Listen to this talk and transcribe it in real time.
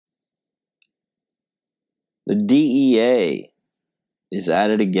The DEA is at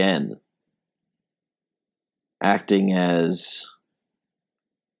it again, acting as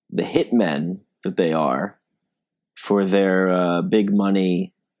the hitmen that they are for their big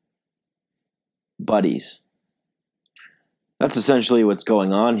money buddies. That's essentially what's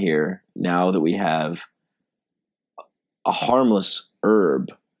going on here now that we have a harmless herb,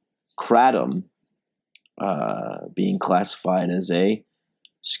 kratom, being classified as a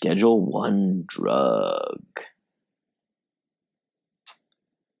Schedule 1 drug.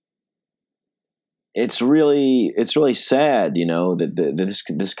 It's really sad, that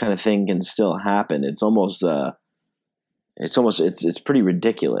this kind of thing can still happen. It's pretty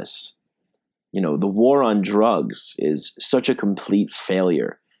ridiculous. The war on drugs is such a complete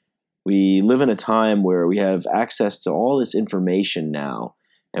failure. We live in a time where we have access to all this information now,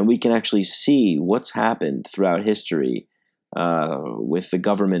 and we can actually see what's happened throughout history with the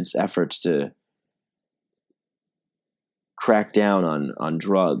government's efforts to crack down on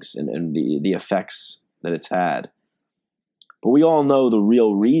drugs and the effects that it's had. But we all know the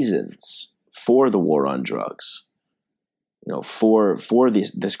real reasons for the war on drugs, for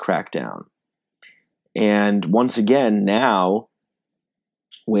this crackdown. And once again, now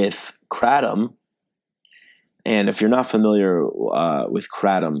with kratom, and if you're not familiar with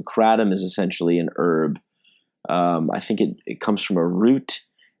kratom, kratom is essentially an herb. I think it comes from a root,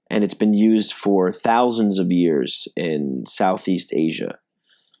 and it's been used for thousands of years in Southeast Asia.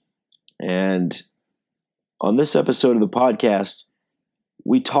 And on this episode of the podcast,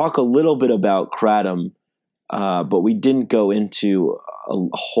 we talk a little bit about kratom, but we didn't go into a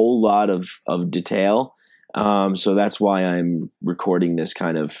whole lot of detail. So that's why I'm recording this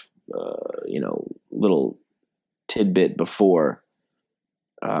kind of, little tidbit before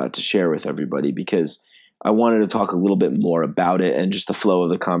to share with everybody, because I wanted to talk a little bit more about it, and just the flow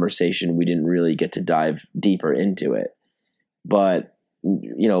of the conversation. We didn't really get to dive deeper into it, but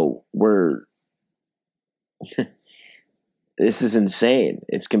this is insane.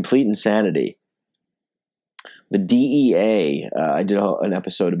 It's complete insanity. The DEA, I did an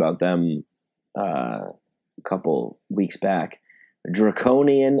episode about them a couple weeks back.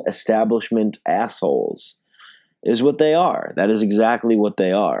 Draconian establishment assholes is what they are. That is exactly what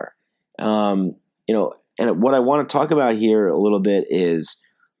they are. And what I want to talk about here a little bit is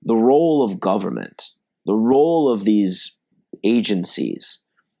the role of government. The role of these agencies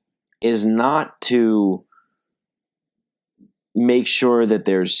is not to make sure that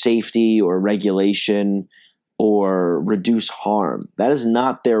there's safety or regulation or reduce harm. That is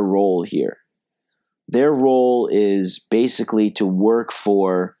not their role here. Their role is basically to work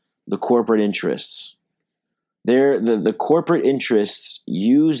for the corporate interests. The corporate interests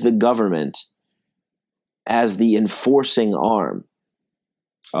use the government as the enforcing arm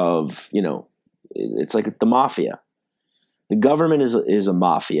of, it's like the mafia. The government is a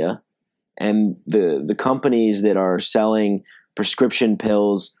mafia, and the companies that are selling prescription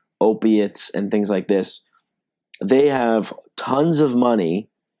pills, opiates, and things like this, they have tons of money,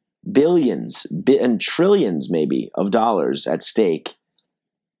 billions and trillions maybe of dollars at stake,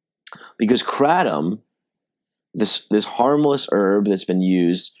 because kratom, this harmless herb that's been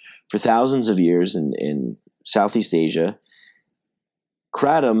used for thousands of years in Southeast Asia,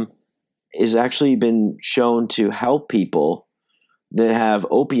 kratom has actually been shown to help people that have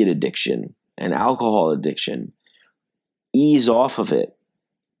opiate addiction and alcohol addiction ease off of it.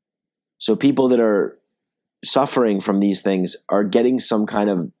 So people that are suffering from these things are getting some kind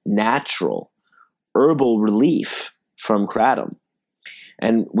of natural herbal relief from kratom.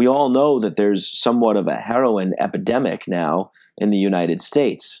 And we all know that there's somewhat of a heroin epidemic now in the United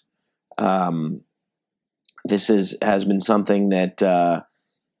States. This has been something that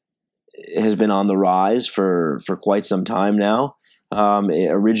has been on the rise for quite some time now.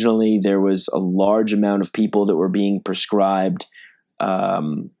 Originally, there was a large amount of people that were being prescribed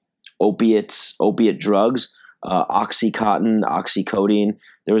opiate drugs, Oxycontin, oxycodone.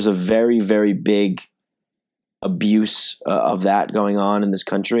 There was a very, very big abuse of that going on in this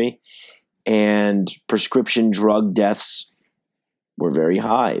country, and prescription drug deaths were very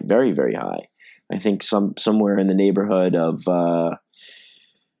high, very, very high. I think somewhere in the neighborhood of I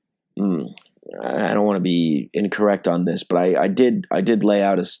don't want to be incorrect on this, but I did lay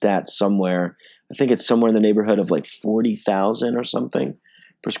out a stat somewhere. I think it's somewhere in the neighborhood of like 40,000 or something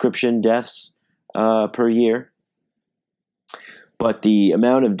prescription deaths per year. But the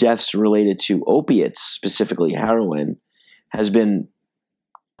amount of deaths related to opiates, specifically heroin, has been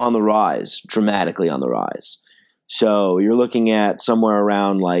on the rise, dramatically on the rise. So you're looking at somewhere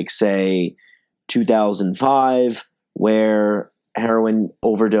around like, say, 2005, where heroin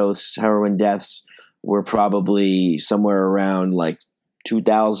deaths were probably somewhere around like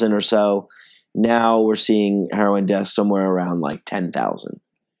 2,000 or so. Now we're seeing heroin deaths somewhere around like 10,000.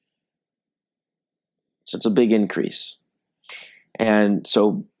 So it's a big increase. And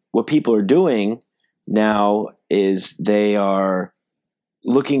so what people are doing now is they are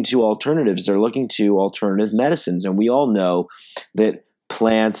looking to alternatives. They're looking to alternative medicines. And we all know that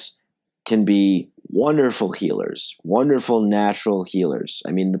plants can be wonderful healers, wonderful natural healers.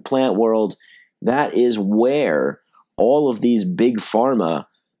 I mean, the plant world, that is where all of these big pharma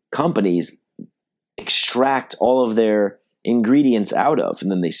companies extract all of their ingredients out of,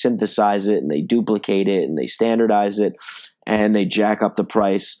 and then they synthesize it and they duplicate it and they standardize it and they jack up the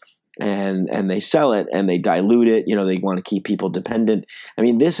price and they sell it and they dilute it. You know, they want to keep people dependent. I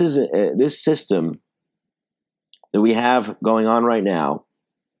mean, this is this system that we have going on right now.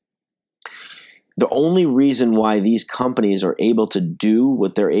 The only reason why these companies are able to do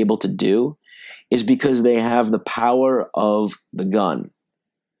what they're able to do is because they have the power of the gun.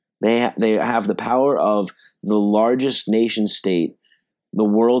 They have the power of the largest nation state the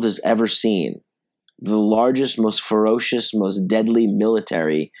world has ever seen, the largest, most ferocious, most deadly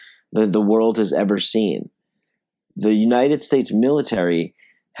military that the world has ever seen. The United States military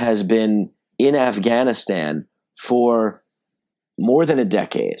has been in Afghanistan for more than a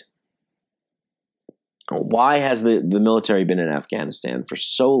decade. Why has the military been in Afghanistan for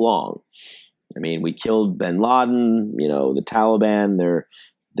so long? I mean, we killed bin Laden, you know, the Taliban,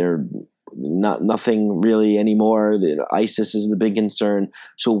 they're not nothing really anymore. ISIS is the big concern.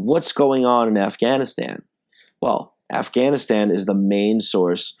 So what's going on in Afghanistan? Well, Afghanistan is the main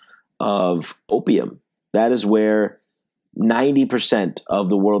source of opium. That is where 90% of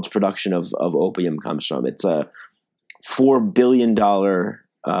the world's production of opium comes from. It's a $4 billion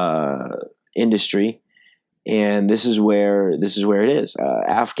industry, and this is where it is.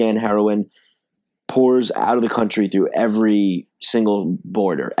 Afghan heroin pours out of the country through every single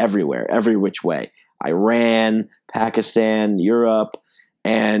border, everywhere, every which way. Iran, Pakistan, Europe,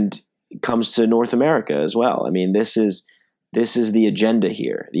 and comes to North America as well. I mean, this is the agenda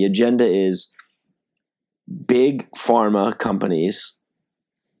here. The agenda is big pharma companies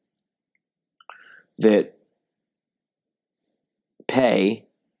that pay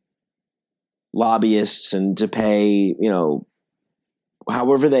lobbyists and to pay, you know,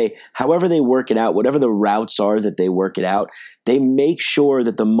 however they work it out, whatever the routes are that they work it out, they make sure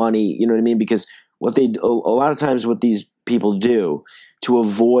that the money, you know what I mean? Because a lot of times what these people do to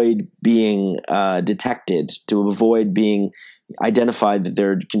avoid being detected, to avoid being identified that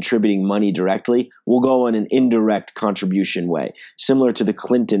they're contributing money directly, will go in an indirect contribution way, similar to the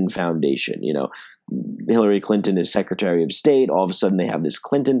Clinton Foundation. You know, Hillary Clinton is Secretary of State. All of a sudden they have this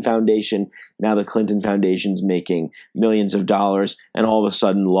Clinton Foundation. Now the Clinton Foundation's making millions of dollars, and all of a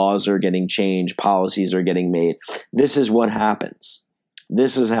sudden laws are getting changed, policies are getting made. This is what happens.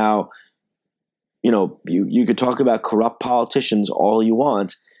 This is how, you know, you could talk about corrupt politicians all you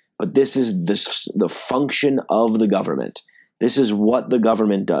want, but this is the function of the government. This is what the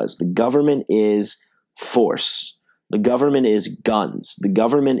government does. The government is force. The government is guns. The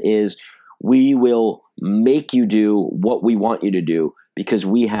government is, we will make you do what we want you to do because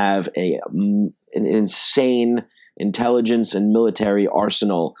we have an insane intelligence and military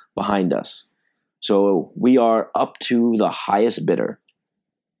arsenal behind us. So we are up to the highest bidder.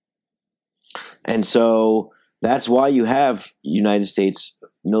 And so that's why you have United States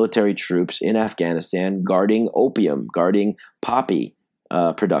military troops in Afghanistan guarding opium, guarding poppy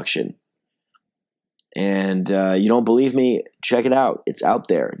production. And you don't believe me? Check it out. It's out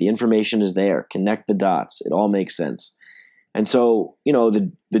there. The information is there. Connect the dots. It all makes sense. And so, you know,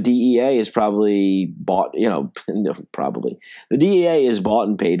 the DEA is probably bought, you know, probably. The DEA is bought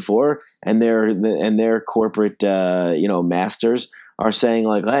and paid for, and their corporate, you know, masters are saying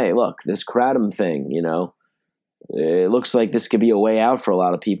like, hey, look, this kratom thing, you know, it looks like this could be a way out for a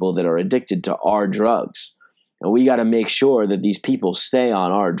lot of people that are addicted to our drugs. And we got to make sure that these people stay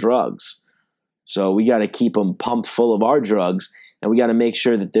on our drugs. So we got to keep them pumped full of our drugs, and we got to make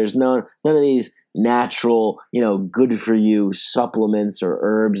sure that there's none of these natural, you know, good for you supplements or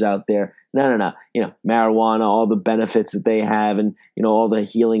herbs out there. No. You know, marijuana, all the benefits that they have, and, you know, all the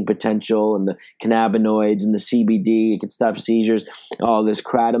healing potential, and the cannabinoids and the CBD, it can stop seizures. Oh, this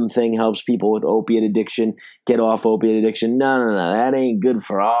kratom thing helps people with opiate addiction get off opiate addiction. No. That ain't good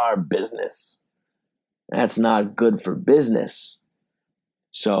for our business. That's not good for business.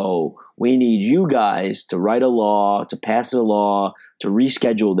 So we need you guys to write a law, to pass a law, to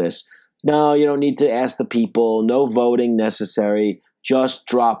reschedule this. No, you don't need to ask the people. No voting necessary. Just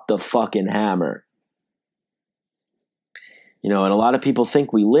drop the fucking hammer. And a lot of people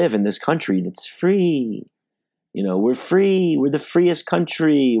think we live in this country that's free. We're free. We're the freest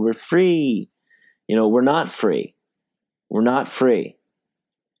country. We're free. We're not free. We're not free.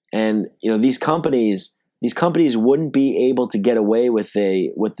 And these companies wouldn't be able to get away with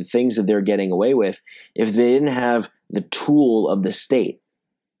the things that they're getting away with if they didn't have the tool of the state.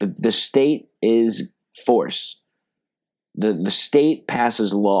 The state is force. The state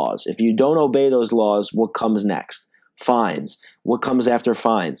passes laws. If you don't obey those laws, what comes next? Fines. What comes after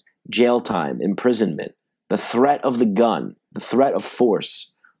fines? Jail time, imprisonment, the threat of the gun, the threat of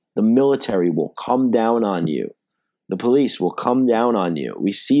force. The military will come down on you. The police will come down on you.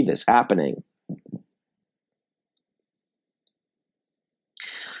 We see this happening.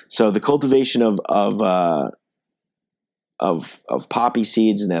 So the cultivation of poppy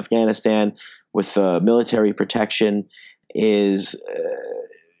seeds in Afghanistan with military protection is,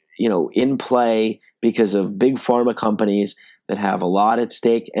 in play because of big pharma companies that have a lot at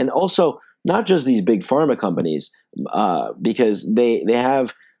stake, and also not just these big pharma companies, because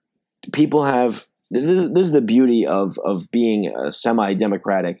people have. This is the beauty of being a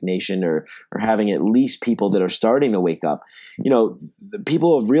semi-democratic nation, or having at least people that are starting to wake up.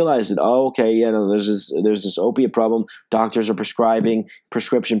 People have realized that, there's this opiate problem. Doctors are prescribing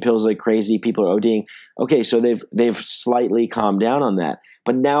prescription pills like crazy. People are ODing. Okay, so they've slightly calmed down on that,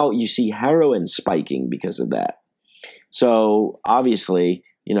 but now you see heroin spiking because of that. So obviously,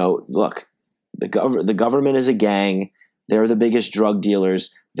 look, the government is a gang. They're the biggest drug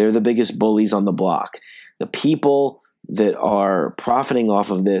dealers. They're the biggest bullies on the block. The people that are profiting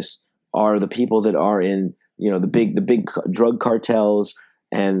off of this are the people that are in, the big drug cartels,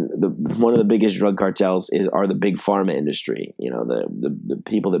 and one of the biggest drug cartels are the big pharma industry. The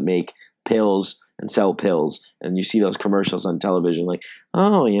people that make pills and sell pills, and you see those commercials on television like,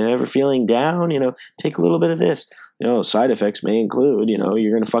 oh, ever feeling down? Take a little bit of this. Side effects may include,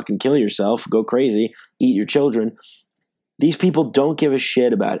 you're gonna fucking kill yourself, go crazy, eat your children. These people don't give a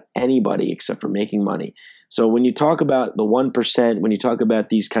shit about anybody except for making money. So when you talk about the 1%, when you talk about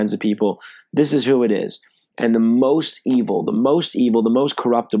these kinds of people, this is who it is. And the most evil, the most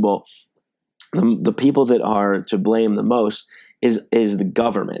corruptible, the people that are to blame the most is the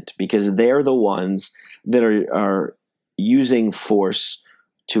government, because they're the ones that are using force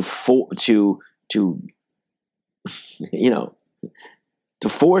to force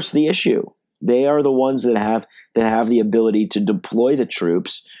the issue. They are the ones that have the ability to deploy the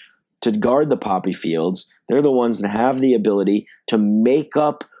troops to guard the poppy fields. They're the ones that have the ability to make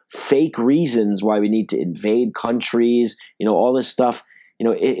up fake reasons why we need to invade countries. All this stuff.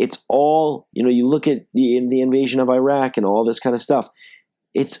 It's all. You look at the invasion of Iraq and all this kind of stuff.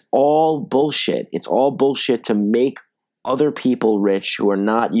 It's all bullshit. It's all bullshit to make other people rich who are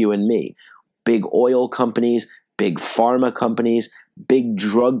not you and me. Big oil companies, big pharma companies, big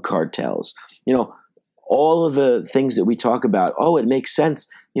drug cartels. All of the things that we talk about, it makes sense.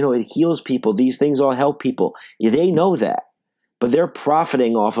 It heals people. These things all help people. They know that, but they're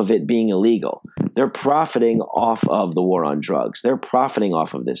profiting off of it being illegal. They're profiting off of the war on drugs. They're profiting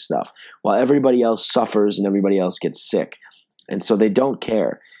off of this stuff while everybody else suffers and everybody else gets sick. And so they don't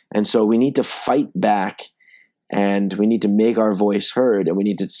care. And so we need to fight back, and we need to make our voice heard, and we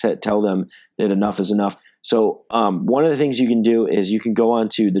need to tell them that enough is enough. So one of the things you can do is you can go on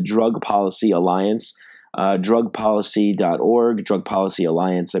to the Drug Policy Alliance, drugpolicy.org, Drug Policy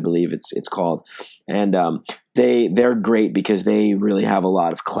Alliance, I believe it's called. And they're great because they really have a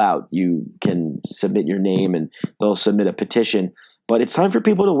lot of clout. You can submit your name and they'll submit a petition. But it's time for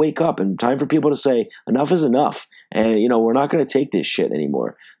people to wake up, and time for people to say enough is enough. And, we're not going to take this shit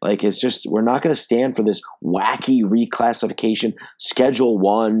anymore. We're not going to stand for this wacky reclassification, Schedule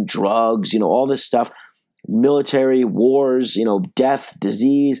 1, drugs, all this stuff. Military, wars, death,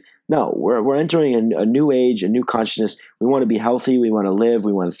 disease. No, we're entering a new age, a new consciousness. We want to be healthy. We want to live.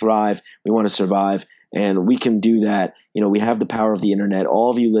 We want to thrive. We want to survive. And we can do that. We have the power of the internet.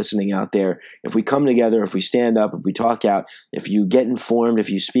 All of you listening out there, if we come together, if we stand up, if we talk out, if you get informed, if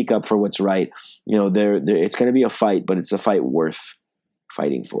you speak up for what's right, it's going to be a fight, but it's a fight worth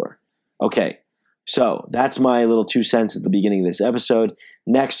fighting for. Okay. So that's my little 2 cents at the beginning of this episode.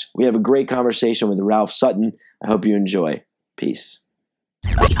 Next, we have a great conversation with Ralph Sutton. I hope you enjoy. Peace.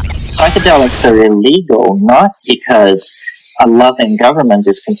 Psychedelics are illegal not because a loving government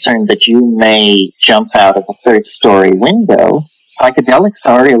is concerned that you may jump out of a third-story window. Psychedelics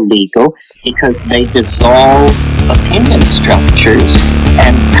are illegal because they dissolve opinion structures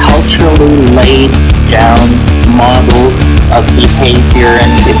and culturally laid down models of behavior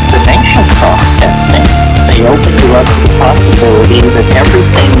and information processing. They open to us the possibility that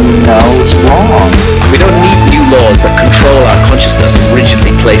everything we know is wrong. We don't need new laws that control our consciousness and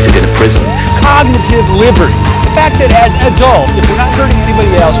rigidly place it in a prison. Cognitive liberty. The fact that as adults, if we're not hurting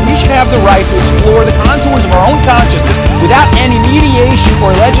anybody else, we should have the right to explore the contours of our own consciousness without any mediation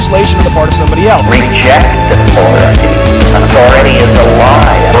or legislation on the part of somebody else. Reject authority. Authority is a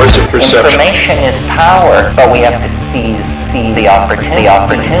lie. Voice of perception. Information is power, but we have to seize the opportunity.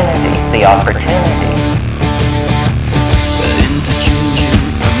 The opportunity.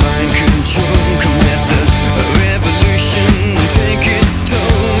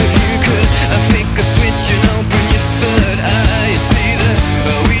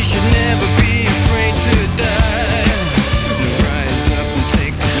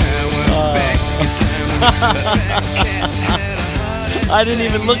 I didn't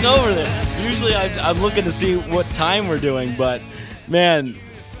even look over there. Usually I'm looking to see what time we're doing, but man,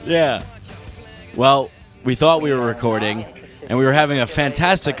 yeah. Well, we thought we were recording, and we were having a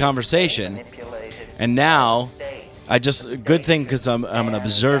fantastic conversation, and now good thing because I'm an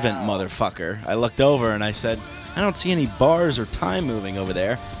observant motherfucker. I looked over and I said, I don't see any bars or time moving over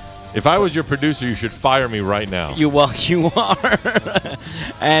there. If I was your producer, you should fire me right now. You are.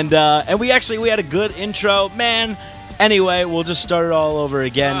 and we had a good intro, man. Anyway, we'll just start it all over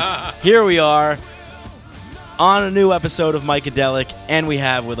again. Here we are on a new episode of Micadelic, and we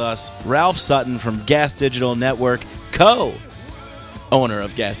have with us Ralph Sutton from Gas Digital Network, co-owner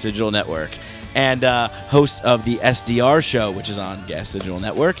of Gas Digital Network, and host of the SDR show, which is on Gas Digital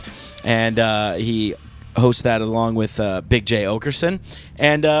Network. And he hosts that along with Big J Okerson.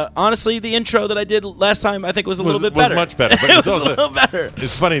 And honestly, the intro that I did last time, I think was a little bit better. Was much better. But it was a little better.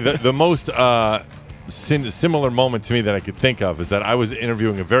 It's funny, the most similar moment to me that I could think of is that I was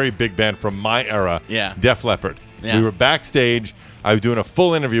interviewing a very big band from my era, Def Leppard. Yeah. We were backstage. I was doing a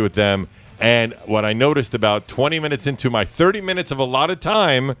full interview with them. And what I noticed about 20 minutes into my 30 minutes of allotted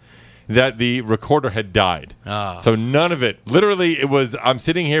time, that the recorder had died. So none of it. Literally, it was, I'm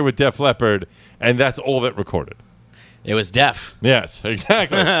sitting here with Def Leppard, and that's all that recorded. It was Def. Yes,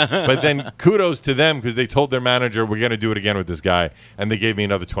 exactly. But then kudos to them because they told their manager, we're going to do it again with this guy, and they gave me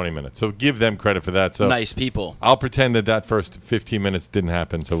another 20 minutes. So give them credit for that. So nice people. I'll pretend that first 15 minutes didn't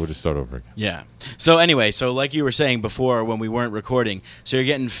happen, so we'll just start over again. Yeah. So anyway, like you were saying before when we weren't recording, so you're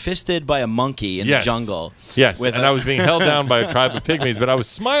getting fisted by a monkey in the jungle. Yes, and I was being held down by a tribe of pygmies, but I was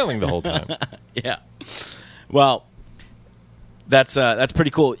smiling the whole time. Yeah. Well, that's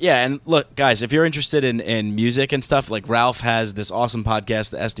pretty cool. Yeah, and look, guys, if you're interested in music and stuff, like Ralph has this awesome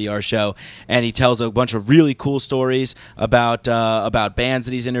podcast, the SDR Show, and he tells a bunch of really cool stories about bands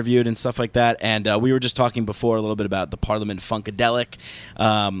that he's interviewed and stuff like that. And we were just talking before a little bit about the Parliament Funkadelic,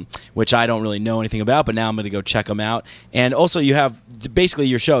 which I don't really know anything about, but now I'm going to go check them out. And also, you have basically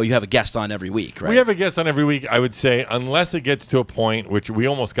your show. You have a guest on every week, right? We have a guest on every week. I would say, unless it gets to a point which we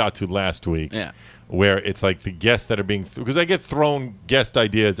almost got to last week. Yeah. Where it's like the guests that are being because I get thrown guest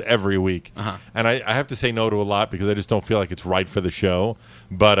ideas every week, and I have to say no to a lot because I just don't feel like it's right for the show.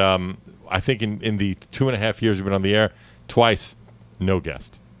 But I think in the 2.5 years we've been on the air, twice, no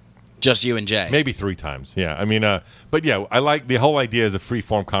guest. Just you and Jay. Maybe 3 times. Yeah, I mean, but yeah, I like the whole idea as a free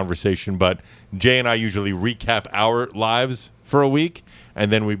form conversation. But Jay and I usually recap our lives for a week. And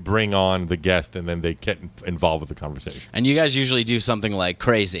then we bring on the guest, and then they get involved with the conversation. And you guys usually do something like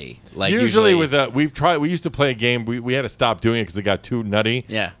crazy, like usually with we used to play a game. We had to stop doing it because it got too nutty.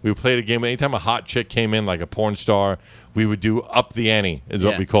 Yeah, we played a game. Anytime a hot chick came in, like a porn star, we would do up the ante, is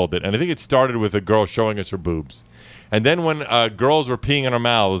what we called it. And I think it started with a girl showing us her boobs. And then when girls were peeing in our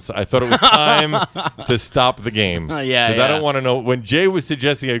mouths, I thought it was time to stop the game. Because I don't want to know. When Jay was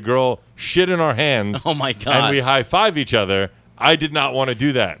suggesting a girl shit in our hands, oh my God, and we high five each other. I did not want to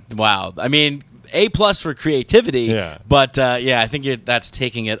do that. Wow. I mean, A+ for creativity. Yeah. But, I think that's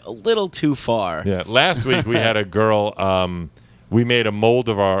taking it a little too far. Yeah. Last week we had a girl, we made a mold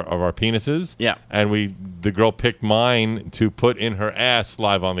of our penises. Yeah. And the girl picked mine to put in her ass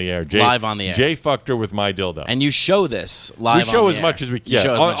live on the air. Live on the air. Jay fucked her with my dildo. And you show this live on the air. We show as much as we can.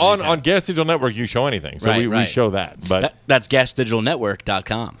 On Gas Digital Network, you show anything. So we show that. But that's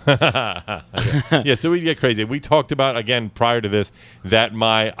gasdigitalnetwork.com. Yeah, so we get crazy. We talked about, again, prior to this, that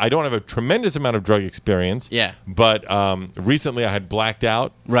I don't have a tremendous amount of drug experience. Yeah. But recently I had blacked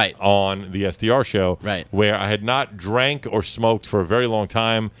out on the SDR show. Right. Where I had not drank or smoked for a very long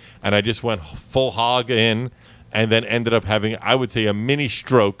time, and I just went full hog in, and then ended up having, I would say, a mini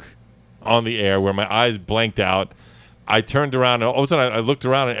stroke on the air where my eyes blanked out. I turned around, and all of a sudden I looked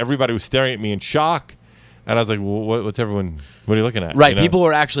around, and everybody was staring at me in shock. And I was like, well, what's everyone? What are you looking at? Right. You know? People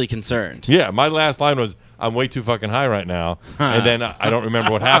were actually concerned. Yeah, my last line was, "I'm way too fucking high right now," and then I don't remember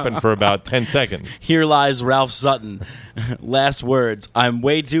what happened for about 10 seconds. Here lies Ralph Sutton. Last words: I'm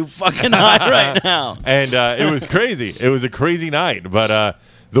way too fucking high right now. And it was crazy. It was a crazy night. But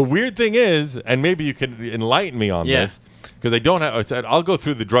the weird thing is, and maybe you can enlighten me on this, because I don't have. I'll go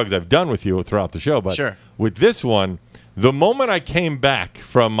through the drugs I've done with you throughout the show. But Sure. with this one, the moment I came back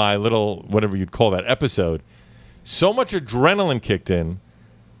from my little whatever you'd call that episode, so much adrenaline kicked in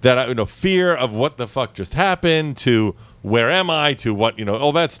that I, fear of what the fuck just happened, to where am I, to what,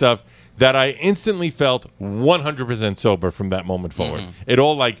 all that stuff, that I instantly felt 100% sober from that moment forward. It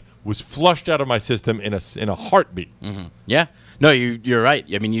all was flushed out of my system in a heartbeat. Yeah. No, you're right.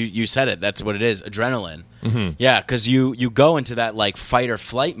 I mean, you said it. That's what it is. Adrenaline. Yeah, because you go into that fight or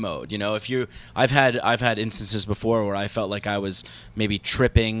flight mode. I've had instances before where I felt like I was maybe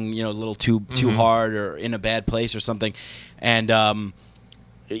tripping, a little too hard or in a bad place or something, and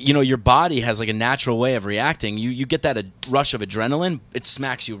your body has a natural way of reacting. You get that rush of adrenaline, it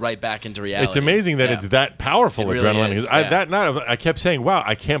smacks you right back into reality. It's amazing that it's that powerful, It really adrenaline. is, I kept saying, wow,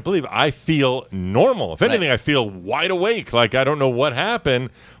 I can't believe I feel normal. If anything, I feel wide awake. I don't know what happened,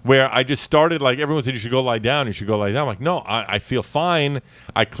 where I just started, everyone said, you should go lie down. You should go lie down. I'm like, no, I feel fine.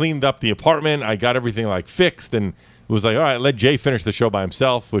 I cleaned up the apartment. I got everything fixed, and it was all right, let Jay finish the show by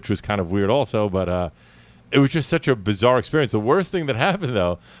himself, which was kind of weird also, but it was just such a bizarre experience. The worst thing that happened,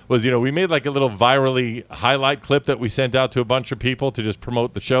 though, was, we made a little virally highlight clip that we sent out to a bunch of people to just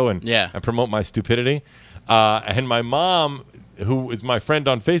promote the show and promote my stupidity. And my mom, who is my friend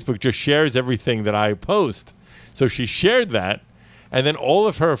on Facebook, just shares everything that I post. So she shared that. And then all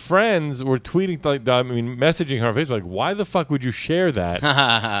of her friends were tweeting, messaging her on Facebook, why the fuck would you share that?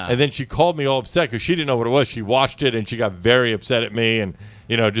 And then she called me all upset because she didn't know what it was. She watched it and she got very upset at me, and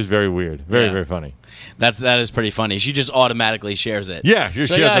just very weird, very funny. That is pretty funny. She just automatically shares it. Yeah,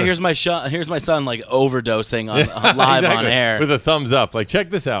 here's my son overdosing on live exactly. on air with a thumbs up.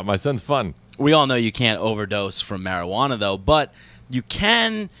 Check this out, my son's fun. We all know you can't overdose from marijuana though, but you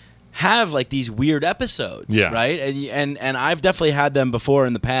can have these weird episodes, right? And I've definitely had them before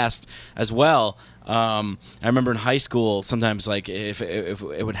in the past as well. I remember in high school, sometimes if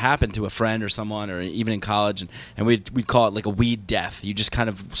it would happen to a friend or someone, or even in college, and we'd call it a weed death. You just kind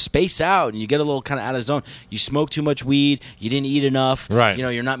of space out and you get a little kind of out of zone. You smoke too much weed, you didn't eat enough, right?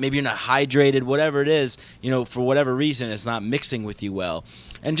 You're not hydrated, whatever it is. For whatever reason, it's not mixing with you well.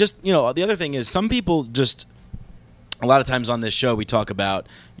 And just the other thing is, some people just, a lot of times on this show we talk about,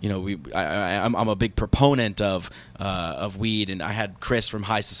 I'm a big proponent of weed, and I had Chris from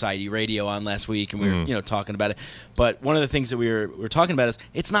High Society Radio on last week, and we were talking about it. But one of the things that we were talking about is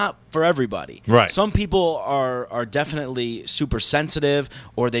it's not for everybody. Right. Some people are definitely super sensitive,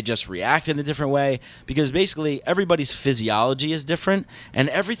 or they just react in a different way, because basically everybody's physiology is different, and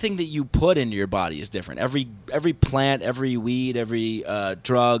everything that you put into your body is different. Every plant, every weed, every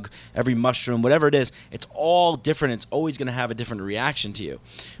drug, every mushroom, whatever it is, it's all different. It's always going to have a different reaction to you.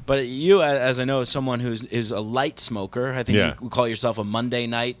 But you, as I know, as someone who's a light smoker, I think you would call yourself a Monday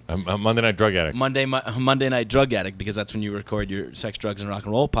night. A Monday night drug addict. Monday night drug addict, because that's when you record your Sex, Drugs, and Rock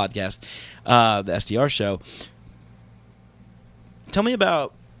and Roll podcast, the SDR show. Tell me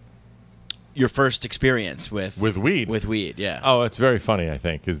about your first experience with weed. With weed, yeah. Oh, it's very funny, I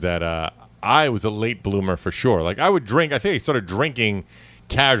think, is that I was a late bloomer for sure. I would drink. I think I started drinking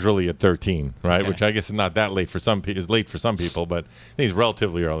casually at 13, right? Okay. Which I guess is not that late for some people. Is late for some people, but I think it's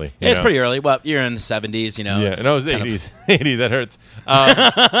relatively early. Yeah, it's pretty early. Well, you're in the 70s, Yeah, no, it was 80s. 80s, that hurts.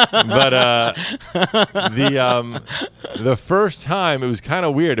 The first time, it was kind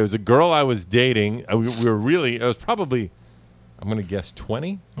of weird. It was a girl I was dating. We were really, it was probably, I'm going to guess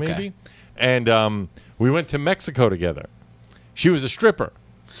 20, maybe. Okay. And we went to Mexico together. She was a stripper.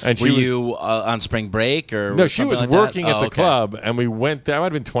 And were you on spring break or no? She was working at the okay. club, and we went there. I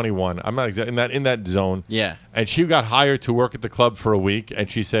might have been 21. I'm not exactly in that zone. Yeah. And she got hired to work at the club for a week, and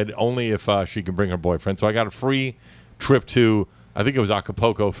she said only if she can bring her boyfriend. So I got a free trip to, I think it was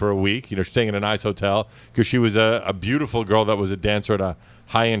Acapulco for a week. Staying in a nice hotel, because she was a beautiful girl that was a dancer at a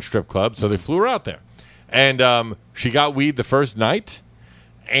high-end strip club. So they flew her out there, and she got weed the first night,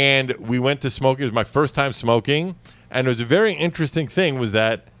 and we went to smoke. It was my first time smoking. And it was a very interesting thing was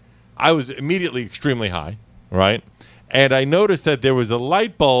that I was immediately extremely high, right? And I noticed that there was a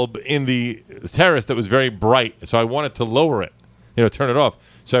light bulb in the terrace that was very bright. So I wanted to lower it, turn it off.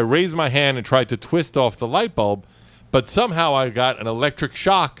 So I raised my hand and tried to twist off the light bulb, but somehow I got an electric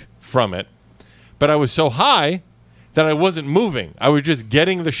shock from it. But I was so high that I wasn't moving. I was just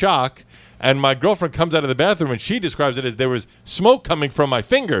getting the shock. And my girlfriend comes out of the bathroom, and she describes it as there was smoke coming from my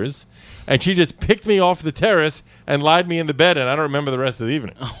fingers. and she just picked me off the terrace and lied me in the bed, and I don't remember the rest of the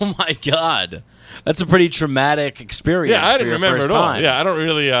evening. Oh my God, that's a pretty traumatic experience. Yeah, I for didn't your remember first at all. time. Yeah, I don't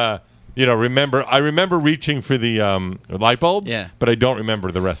really, remember. I remember reaching for the light bulb, Yeah. but I don't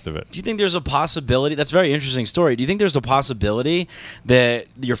remember the rest of it. Do you think there's a possibility? That's a very interesting story. Do you think there's a possibility that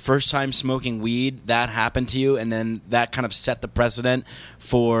your first time smoking weed, that happened to you, and then that kind of set the precedent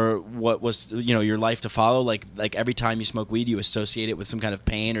for what was, your life to follow? Like every time you smoke weed, you associate it with some kind of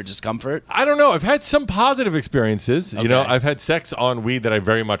pain or discomfort? I don't know. I've had some positive experiences. Okay. I've had sex on weed that I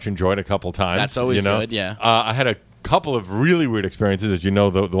very much enjoyed a couple times. That's always good, yeah. I had a couple of really weird experiences, as you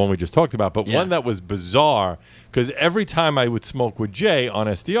know, the one we just talked about, but Yeah. one that was bizarre, because every time I would smoke with Jay on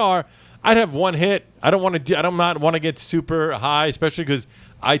SDR, I'd have one hit. I don't want to get super high, especially because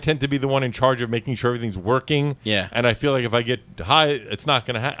I tend to be the one in charge of making sure everything's working. Yeah. And I feel like if I get high, it's not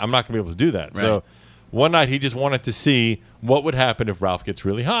going to I'm not going to be able to do that. Right. So one night he just wanted to see what would happen if Ralph gets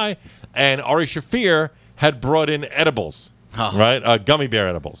really high, and Ari Shaffir had brought in edibles, right? Gummy bear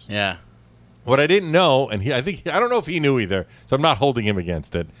edibles. Yeah. What I didn't know, and I don't know if he knew either, so I'm not holding him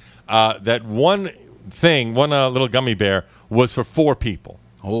against it. That one little gummy bear was for 4 people.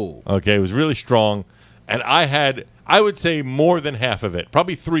 Oh. Okay, it was really strong, and I would say more than half of it,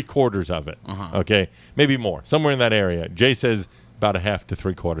 probably 3/4 of it. Okay, maybe more, somewhere in that area. Jay says about a half to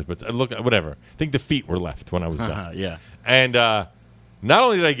 3/4, but look, whatever. I think the feet were left when I was done. Yeah. And not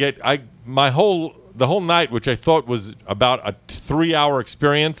only did I get the whole night, which I thought was about a 3-hour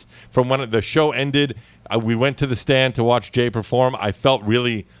experience from when the show ended. We went to the stand to watch Jay perform. I felt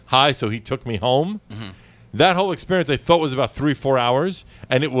really high, so he took me home. That whole experience I thought was about 3-4 hours,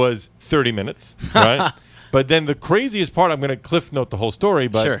 and it was 30 minutes, right? But then the craziest part, I'm going to cliff note the whole story,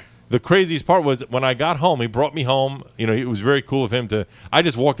 but Sure. the craziest part was when I got home, he brought me home. It was very cool of him I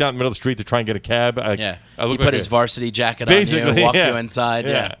just walked out in the middle of the street to try and get a cab. Yeah. I He looked put like his varsity jacket on you basically, and walked yeah. you inside.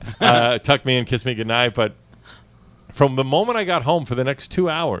 Yeah. Tucked me in, kissed me goodnight. But from the moment I got home for the next 2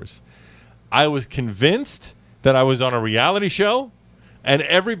 hours, I was convinced that I was on a reality show, and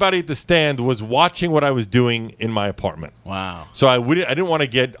everybody at the stand was watching what I was doing in my apartment. Wow. So I didn't want to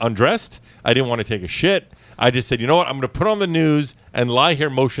get undressed. I didn't want to take a shit. I just said, you know what? I'm going to put on the news and lie here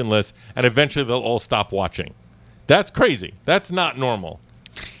motionless, and eventually they'll all stop watching. That's crazy. That's not normal.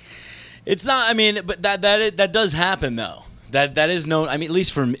 It's not. I mean, but that does happen though. That is known. I mean,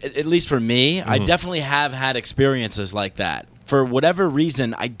 at least for me, I definitely have had experiences like that. For whatever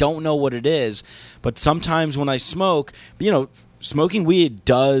reason, I don't know what it is, but sometimes when I smoke, smoking weed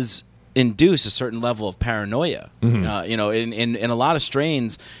does induce a certain level of paranoia. In a lot of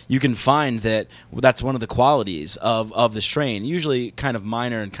strains, you can find that that's one of the qualities of the strain, usually kind of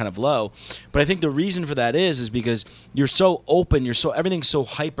minor and kind of low. But I think the reason for that is because you're so open, everything's so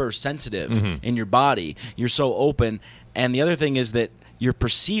hypersensitive in your body. You're so open. And the other thing is that you're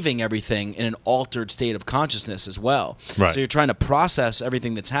perceiving everything in an altered state of consciousness as well. Right. So you're trying to process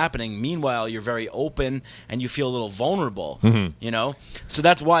everything that's happening. Meanwhile, you're very open and you feel a little vulnerable. So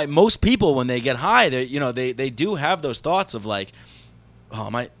that's why most people, when they get high, they do have those thoughts of like, oh,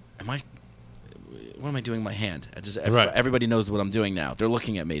 what am I doing with my hand? Everybody knows what I'm doing now. They're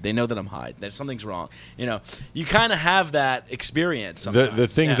looking at me. They know that I'm high. That something's wrong. You kind of have that experience sometimes. The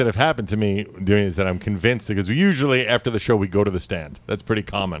things that have happened to me doing is that I'm convinced, because usually after the show we go to the stand. That's pretty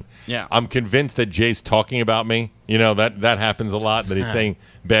common. Yeah. I'm convinced that Jay's talking about me. That happens a lot, that he's saying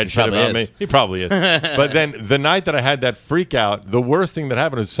bad shit about me. He probably is. But then the night that I had that freak out, the worst thing that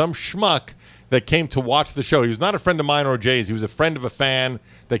happened was some schmuck that came to watch the show. He was not a friend of mine or Jay's. He was a friend of a fan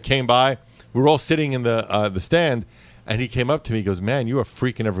that came by. We were all sitting in the stand, and he came up to me. He goes, "Man, you are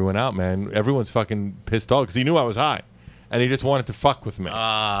freaking everyone out, man. Everyone's fucking pissed off," because he knew I was high, and he just wanted to fuck with me.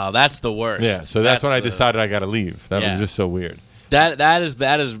 That's the worst. Yeah, so that's when I decided I got to leave. That was just so weird. That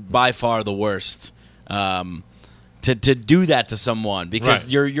is by far the worst. To do that to someone, because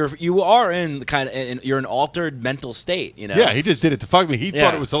you are in kind of you're an altered mental state. Yeah, he just did it to fuck me. He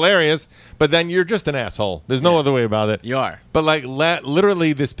thought it was hilarious, but then you're just an asshole. There's no other way about it. You are. But like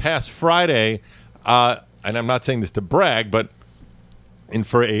literally this past Friday, and I'm not saying this to brag, but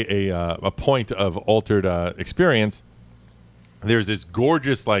for a point of altered experience, there's this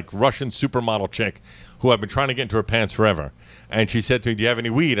gorgeous like Russian supermodel chick who I've been trying to get into her pants forever, and she said to me, "Do you have any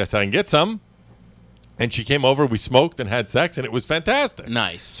weed?" I said, "I can get some." And she came over, we smoked and had sex, and it was fantastic.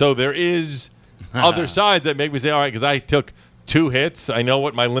 Nice. So there is other sides that make me say, all right, because I took 2 hits. I know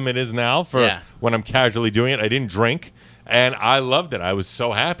what my limit is now for when I'm casually doing it. I didn't drink, and I loved it. I was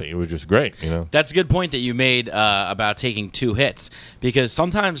so happy. It was just great, That's a good point that you made about taking 2 hits, because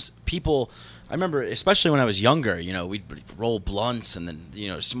sometimes people I remember, especially when I was younger, we'd roll blunts and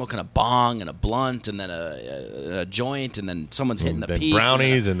then, smoking a bong and a blunt and then a joint and then someone's hitting a then piece.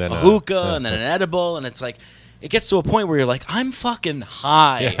 brownies and then and a then hookah and then an edible. And it's like, it gets to a point where you're like, I'm fucking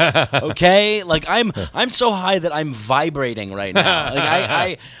high, okay? Like, I'm so high that I'm vibrating right now.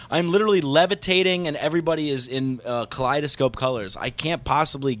 Like, I'm literally levitating and everybody is in kaleidoscope colors. I can't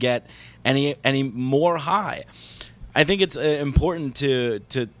possibly get any more high. I think it's important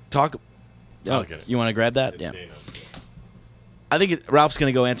to talk. Oh, you want to grab that? Yeah. I think Ralph's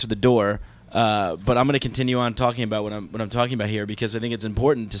going to go answer the door, but I'm going to continue on talking about what I'm talking about here because I think it's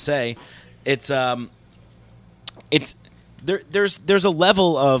important to say it's there's a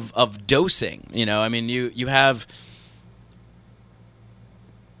level of dosing. I mean, you have.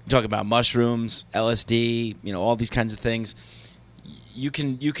 You talk about mushrooms, LSD, all these kinds of things. You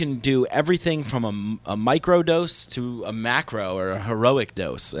can do everything from a micro dose to a macro or a heroic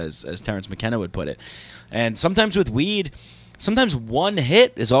dose, as Terrence McKenna would put it. And sometimes with weed, sometimes one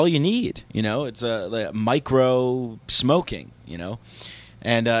hit is all you need. It's like micro smoking.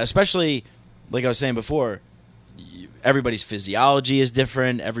 And especially like I was saying before, everybody's physiology is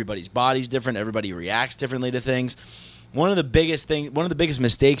different, everybody's body's different, everybody reacts differently to things. One of the biggest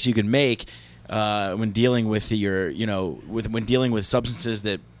mistakes you can make when dealing with when dealing with substances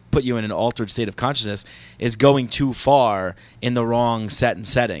that put you in an altered state of consciousness is going too far in the wrong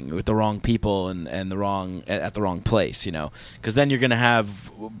setting with the wrong people and at the wrong place, because then you're going to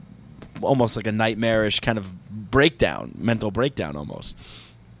have almost like a nightmarish kind of mental breakdown almost.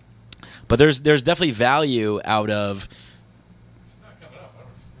 But there's definitely value out of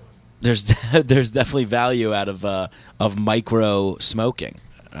there's definitely value out of micro smoking.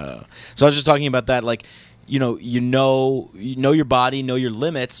 So I was just talking about that, like, you know your body, know your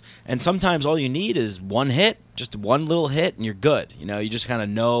limits, and sometimes all you need is one hit, just one little hit, and you're good. You just kind of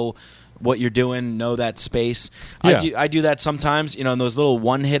know what you're doing, know that space. Yeah. I do that sometimes, in those little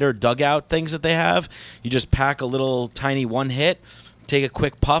one-hitter dugout things that they have. You just pack a little tiny one hit, take a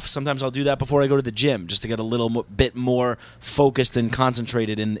quick puff. Sometimes I'll do that before I go to the gym just to get a little bit more focused and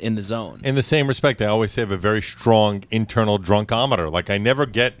concentrated in the zone. In the same respect, I always have a very strong internal drunkometer. Like I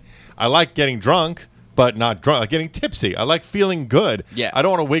like getting drunk, but not drunk. Like getting tipsy. I like feeling good. Yeah. I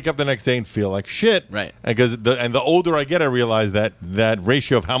don't want to wake up the next day and feel like shit. Right. Because the older I get, I realize that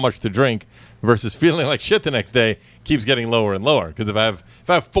ratio of how much to drink versus feeling like shit the next day keeps getting lower and lower. Because if I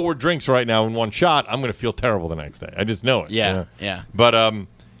have 4 drinks right now in one shot, I'm going to feel terrible the next day. I just know it. Yeah. Yeah. But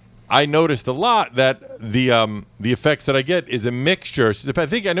I noticed a lot that the effects that I get is a mixture. So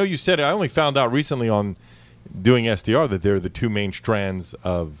I know you said it. I only found out recently on doing SDR that they're the 2 main strands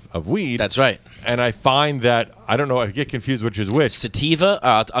of weed. That's right. And I find that, I don't know, I get confused which is which. Sativa,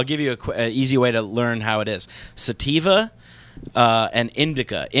 I'll give you an easy way to learn how it is. Sativa and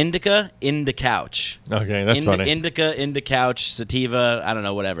indica. Indica, couch. Okay, that's funny. Indica, couch, sativa, I don't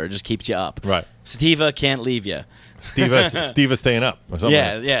know, whatever. It just keeps you up. Right. Sativa can't leave you. Steva staying up or something.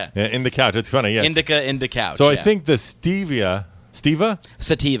 Yeah. In the couch. It's funny, yes. Indica, couch. So yeah. I think the Sativa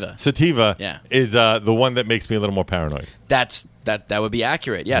Sativa. Yeah. is the one that makes me a little more paranoid. That would be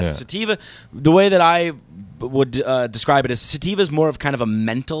accurate. Yes, Yeah. sativa. The way that I would describe it is sativa is more of kind of a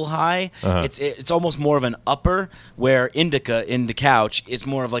mental high. Uh-huh. It's almost more of an upper, where indica couch, it's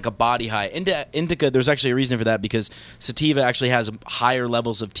more of like a body high. Indica, there's actually a reason for that because sativa actually has higher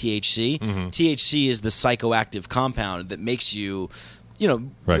levels of THC. Mm-hmm. THC is the psychoactive compound that makes you.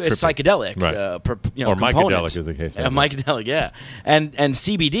 Right, psychedelic, right. or component. Mycadelic is the case. Mycadelic, yeah. And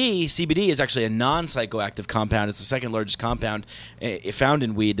CBD is actually a non-psychoactive compound. It's the second largest compound found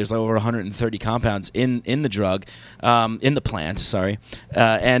in weed. There's like over 130 compounds in the drug, in the plant. Sorry,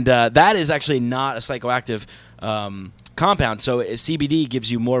 and that is actually not a psychoactive compound. So CBD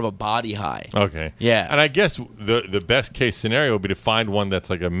gives you more of a body high. Okay. Yeah. And I guess the best case scenario would be to find one that's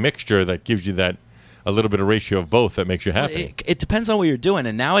like a mixture that gives you that. A little bit of ratio of both that makes you happy. It depends on what you're doing,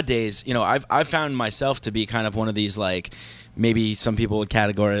 and nowadays, I've found myself to be kind of one of these, like, maybe some people would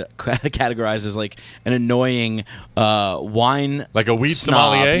categorize as like an annoying wine, like a weed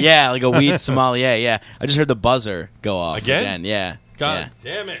snob. sommelier. Yeah, like a weed sommelier. Yeah, I just heard the buzzer go off again. Yeah, God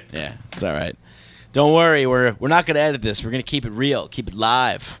damn it. Yeah, it's all right. Don't worry, we're not going to edit this. We're going to keep it real, keep it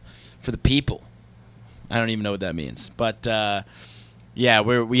live for the people. I don't even know what that means, but yeah,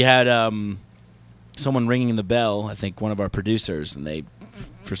 we had. Someone ringing the bell, I think one of our producers, and they,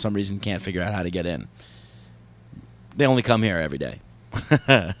 for some reason, can't figure out how to get in. They only come here every day.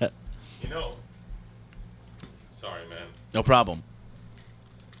 Sorry, man. No problem.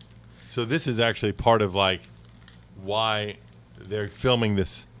 So this is actually part of like why they're filming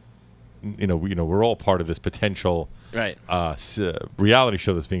this. We're all part of this potential Right. reality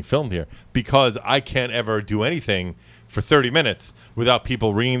show that's being filmed here, because I can't ever do anything for 30 minutes without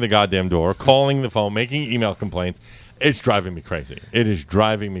people ringing the goddamn door, calling the phone, making email complaints. It's driving me crazy. It is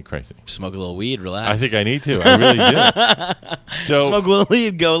driving me crazy. Smoke a little weed, relax. I think I need to. I really do. So smoke a little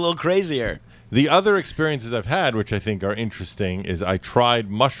weed, go a little crazier. the other experiences I've had, which I think are interesting, is I tried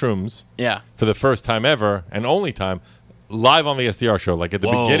mushrooms Yeah. for the first time ever and only time live on the SDR show, like at the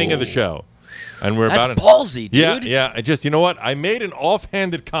beginning of the show. And we're That's about ballsy, dude. Yeah. I just, you know what? I made an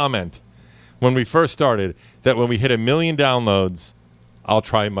offhanded comment when we first started that when we hit 1 million downloads, I'll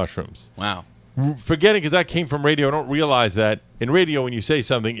try mushrooms. Wow. Forgetting, because that came from radio, I don't realize that in radio, when you say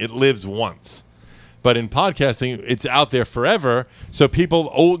something, it lives once. But in podcasting, it's out there forever. So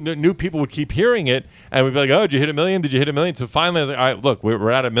people, new people would keep hearing it, and we'd be like, "Oh, did you hit 1 million? Did you hit 1 million?" So finally, I was like, "All right, look, we're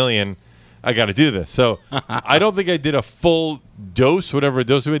at 1 million. I got to do this." So I don't think I did a full dose, whatever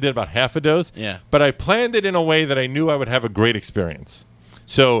dose we did, about half a dose. Yeah. But I planned it in a way that I knew I would have a great experience.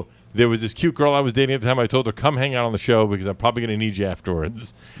 So there was this cute girl I was dating at the time. I told her, "Come hang out on the show because I'm probably going to need you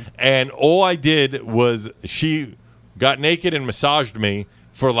afterwards." And all I did was she got naked and massaged me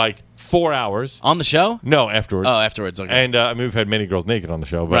for like 4 hours. On the show? No, afterwards. Oh, afterwards. Okay. And I mean, we've had many girls naked on the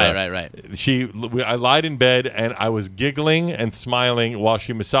show. But, Right. I lied in bed and I was giggling and smiling while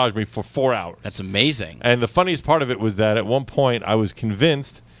she massaged me for 4 hours. That's amazing. And the funniest part of it was that at one point I was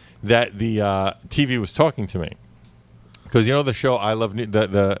convinced that the TV was talking to me. Because you know the show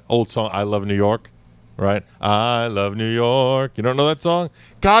the old song "I Love New York," right? I love New York. You don't know that song?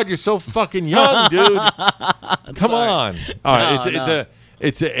 God, you're so fucking young, dude. Come on. All right,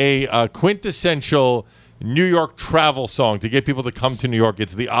 it's a quintessential New York travel song to get people to come to New York.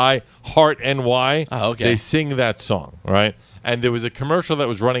 It's the I Heart NY. Oh, okay. They sing that song, right? And there was a commercial that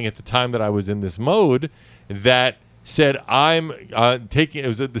was running at the time that I was in this mode that said I'm taking. It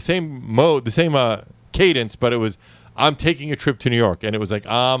was the same mode, the same cadence, but it was I'm taking a trip to New York. And it was like,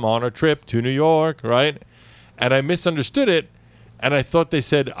 I'm on a trip to New York, right? And I misunderstood it, and I thought they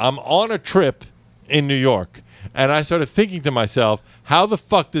said, I'm on a trip in New York. And I started thinking to myself, how the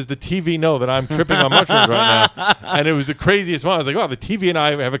fuck does the TV know that I'm tripping on mushrooms right now? And it was the craziest moment. I was like, oh, the TV and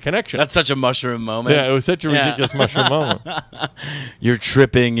I have a connection. That's such a mushroom moment. Yeah, it was such a ridiculous mushroom moment. You're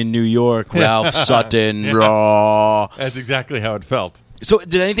tripping in New York, Ralph Sutton. Raw. That's exactly how it felt. So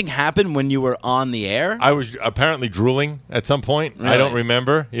did anything happen when you were on the air? I was apparently drooling at some point. Really? I don't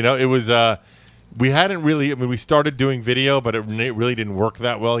remember. You know, it was... we hadn't really... I mean, we started doing video, but it really didn't work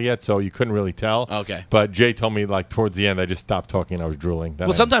that well yet, so you couldn't really tell. Okay. But Jay told me, like, towards the end, I just stopped talking and I was drooling.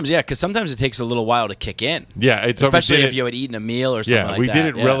 Well, sometimes, yeah, because sometimes it takes a little while to kick in. Yeah. Especially if you had eaten a meal or something like that. We did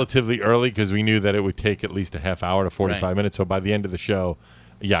it relatively early because we knew that it would take at least a half hour to 45 minutes. So by the end of the show,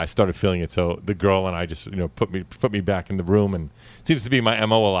 I started feeling it. So the girl and I just, put me back in the room, and it seems to be my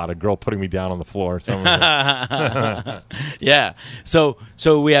MO a lot. A girl putting me down on the floor. Yeah. So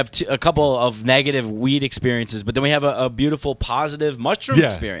we have a couple of negative weed experiences, but then we have a beautiful positive mushroom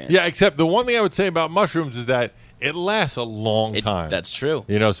experience. Yeah, except the one thing I would say about mushrooms is that it lasts a long time. That's true.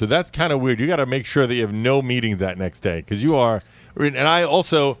 So that's kind of weird. You got to make sure that you have no meetings that next day because you are. And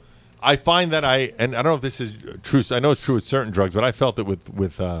I find that and I don't know if this is true. I know it's true with certain drugs, but I felt it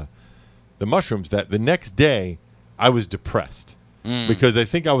with the mushrooms that the next day I was depressed because I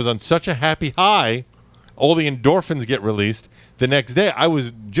think I was on such a happy high. All the endorphins get released. The next day I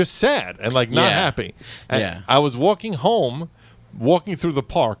was just sad and not happy. And I was walking through the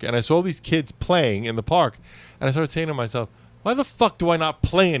park, and I saw these kids playing in the park, and I started saying to myself, why the fuck do I not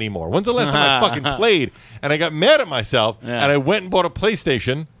play anymore? When's the last time I fucking played? And I got mad at myself, and I went and bought a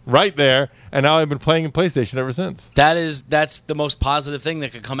PlayStation right there, and now I've been playing in PlayStation ever since. That's the most positive thing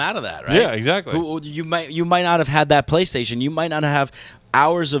that could come out of that, right? Yeah, exactly. You might not have had that PlayStation. You might not have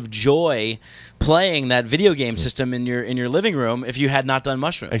hours of joy playing that video game system in your living room if you had not done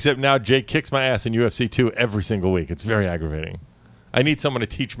mushrooms. Except now Jake kicks my ass in UFC 2 every single week. It's very aggravating. I need someone to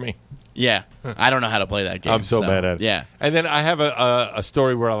teach me. Yeah, I don't know how to play that game. I'm so bad at it. Yeah. And then I have a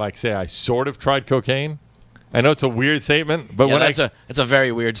story where I I sort of tried cocaine. I know it's a weird statement, but when it's a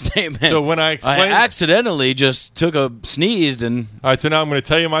very weird statement. So when I explain, I accidentally just sneezed and. All right, so now I'm going to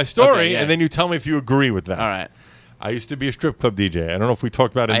tell you my story, Okay, yeah. and then you tell me if you agree with that. All right. I used to be a strip club DJ. I don't know if we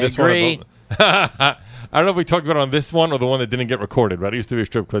talked about it in I this agree. one. I don't know if we talked about it on this one or the one that didn't get recorded, but I used to be a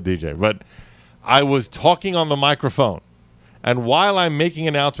strip club DJ. But I was talking on the microphone. And while I'm making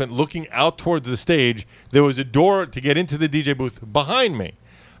an announcement, looking out towards the stage, there was a door to get into the DJ booth behind me.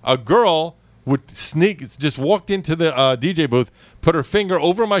 A girl just walked into the DJ booth, put her finger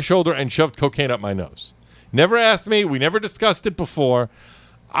over my shoulder, and shoved cocaine up my nose. Never asked me. We never discussed it before.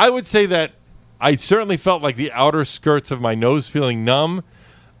 I would say that I certainly felt like the outer skirts of my nose feeling numb.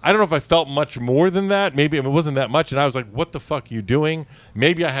 I don't know if I felt much more than that. Maybe it wasn't that much, and I was like, "What the fuck are you doing?"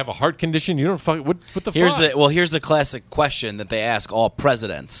 Maybe I have a heart condition. You don't fuck. What the Here's fuck? here's the classic question that they ask all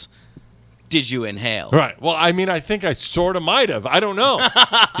presidents: did you inhale? Right. Well, I mean, I think I sort of might have. I don't know.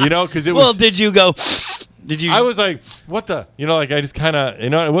 Because it was. Well, did you go? Did you? I was like, "What the?" Like I just kind of,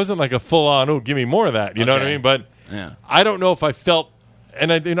 it wasn't like a full on. Oh, give me more of that. You know what I Okay. mean? But Yeah. I don't know if I felt. And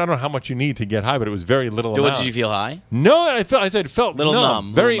I don't know how much you need to get high, but it was very little amount. Did you feel high? No, I said it felt Little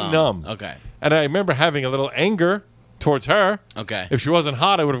numb, very little numb. numb. Okay. And I remember having a little anger towards her. Okay. If she wasn't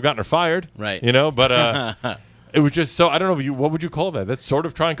hot, I would have gotten her fired. Right. But it was just so, I don't know, what would you call that? That's sort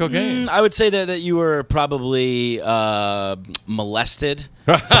of trying cocaine. I would say that you were probably molested.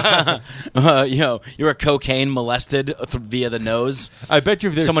 You were cocaine molested via the nose. I bet you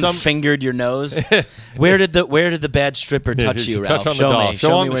if there's Someone fingered your nose. Where did the bad stripper touch she you, touched Ralph? on the doll.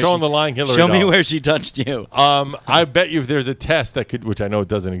 Show on where the lying Hillary Show me doll. where she touched you. I bet you if there's a test that could, which I know it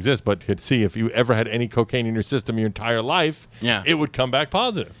doesn't exist, but could see if you ever had any cocaine in your system your entire life, Yeah. it would come back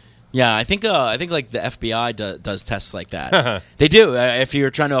positive. Yeah, I think like the FBI does tests like that. They do if you're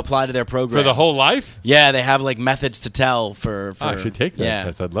trying to apply to their program For the whole life? Yeah, they have like methods to tell for I should take that Yeah,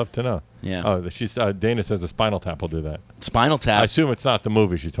 test. I'd love to know. Yeah. Oh, Dana says a Spinal Tap will do that. Spinal Tap. I assume it's not the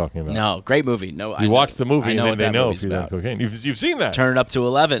movie she's talking about. No, great movie. No, I You know- watch the movie I and know then what they that know movie's if you have about. cocaine. You've seen that? Turn it up to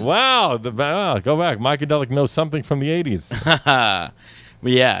 11. Wow. Go back. Mycadelic knows something from the 80s.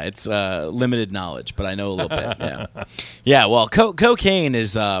 Well, yeah, it's limited knowledge, but I know a little bit. Yeah, yeah. Well, cocaine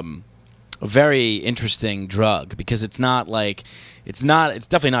is a very interesting drug because it's definitely not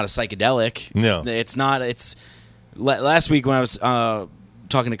a psychedelic. No. It's not. It's last week when I was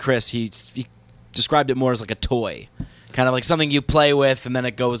talking to Chris, he described it more as like a toy, kind of like something you play with, and then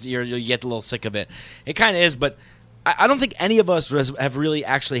it goes. You get a little sick of it. It kind of is, but I don't think any of us have really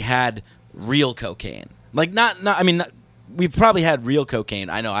actually had real cocaine. Like we've probably had real cocaine.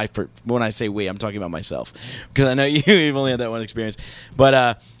 I know. When I say we, I'm talking about myself because I know you've only had that one experience. But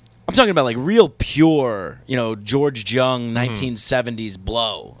I'm talking about like real pure, George Jung 1970s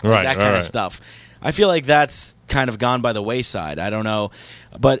blow, Right, that kind right. of stuff. I feel like that's kind of gone by the wayside. I don't know.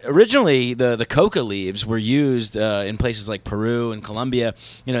 But originally, the coca leaves were used in places like Peru and Colombia,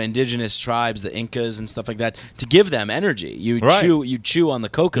 indigenous tribes, the Incas and stuff like that, to give them energy. You chew on the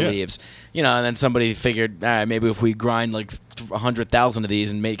coca leaves, and then somebody figured, maybe if we grind like 100,000 of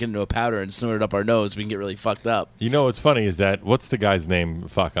these and make it into a powder and snort it up our nose, we can get really fucked up. You know what's funny is that, what's the guy's name?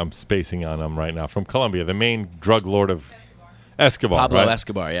 Fuck, I'm spacing on him right now. From Colombia, the main drug lord of Escobar. Pablo right?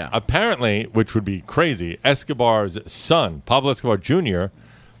 Escobar, yeah. Apparently, which would be crazy, Escobar's son, Pablo Escobar Jr.,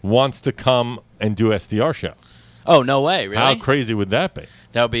 wants to come and do SDR show. Oh, no way, really? How crazy would that be?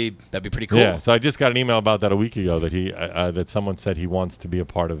 That'd be pretty cool. Yeah, so I just got an email about that a week ago that that someone said he wants to be a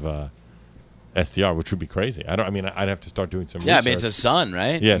part of SDR, which would be crazy. I'd have to start doing some research. It's his son,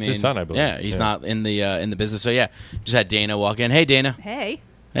 right? Yeah, it's his son, I believe. Yeah, he's Yeah. not in the business. So yeah, just had Dana walk in. Hey, Dana. Hey,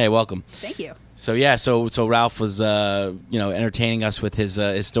 Welcome. thank you. So yeah, so Ralph was entertaining us with his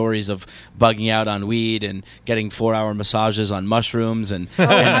stories of bugging out on weed and getting 4-hour massages on mushrooms and. Oh,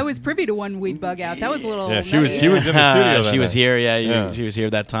 I was privy to one weed bug out. That was a little. Yeah, she was in the studio. She was night. here. Yeah, Yeah. she was here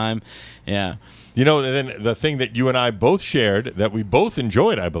that time. Yeah. And then the thing that you and I both shared that we both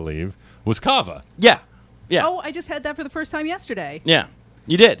enjoyed, I believe, was kava. Yeah. Yeah. Oh, I just had that for the first time yesterday. Yeah.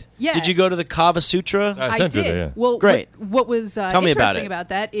 You did. Yeah. Did you go to the Kava Sutra? I I sent it did. there, yeah. Well, Great. What was Tell me about interesting it. about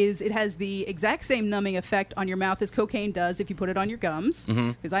that is it has the exact same numbing effect on your mouth as cocaine does if you put it on your gums.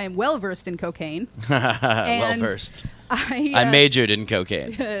 Because I am well versed in cocaine. Well versed. I majored in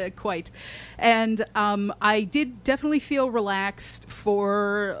cocaine. quite, and I did definitely feel relaxed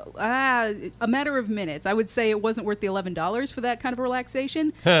for a matter of minutes. I would say it wasn't worth the $11 for that kind of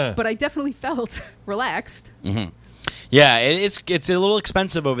relaxation, but I definitely felt relaxed. Yeah, it's a little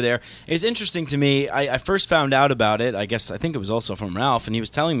expensive over there. It's interesting to me. I first found out about it. I think it was also from Ralph, and he was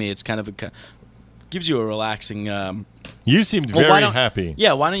telling me it's kind of gives you a relaxing. You seemed Well, very happy.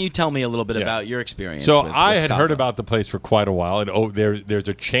 Yeah, why don't you tell me a little bit Yeah. about your experience? So with I had Kava? heard about the place for quite a while, and there's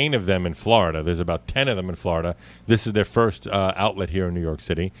a chain of them in Florida. There's about 10 of them in Florida. This is their first outlet here in New York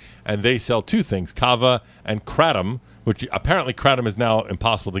City, and they sell two things: kava and kratom, which apparently kratom is now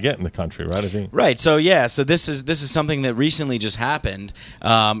impossible to get in the country, right? I think. Right. So yeah. So this is something that recently just happened.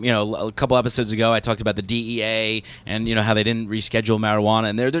 A couple episodes ago, I talked about the DEA and how they didn't reschedule marijuana,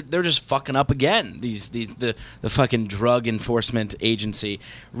 and they're just fucking up again. The fucking Drug Enforcement Agency.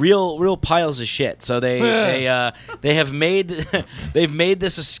 Real piles of shit. So they have made they've made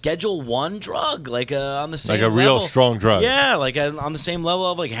this a Schedule 1 drug, like on the same Like a level. real strong drug. Yeah, like on the same level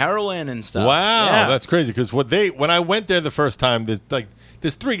of like heroin and stuff. Wow, Yeah. that's crazy. Because when I went there the first time,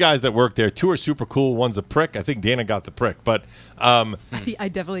 there's 3 guys that work there. 2 are super cool. One's a prick. I think Dana got the prick, but I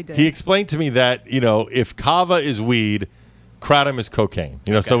definitely did. he explained to me that if kava is weed, kratom is cocaine.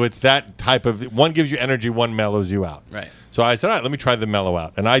 So it's that type of, one gives you energy, one mellows you out. Right. So I said, all right, let me try the mellow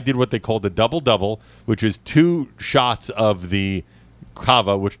out, and I did what they called the double, which is 2 shots of the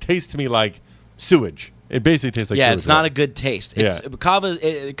kava, which tastes to me like sewage. It basically tastes like sewage. It's not a good taste. It's kava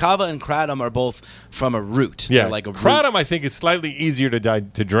and kratom are both from a root. Yeah, They're like a kratom root. I think is slightly easier to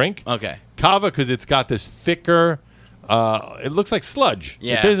drink. Okay. Kava, because it's got this thicker, it looks like sludge.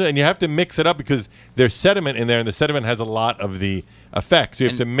 Yeah. And you have to mix it up because there's sediment in there, and the sediment has a lot of the effects. So you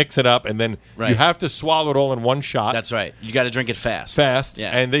have to mix it up, and then you have to swallow it all in one shot. That's right. You got to drink it fast. Yeah.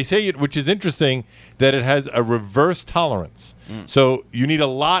 And they say, which is interesting, that it has a reverse tolerance. So you need a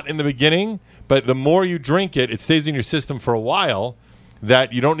lot in the beginning, but the more you drink it, it stays in your system for a while,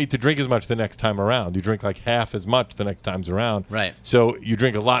 that you don't need to drink as much the next time around. You drink like half as much the next times around. Right. So you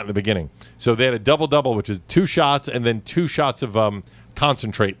drink a lot in the beginning. So they had a double, which is 2 shots and then 2 shots of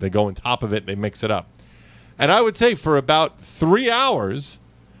concentrate. They go on top of it. They mix it up. And I would say for about 3 hours,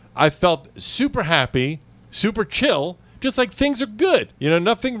 I felt super happy, super chill, just like things are good.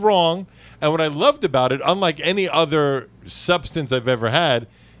 Nothing wrong. And what I loved about it, unlike any other substance I've ever had,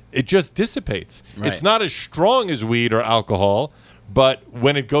 it just dissipates. Right. It's not as strong as weed or alcohol, but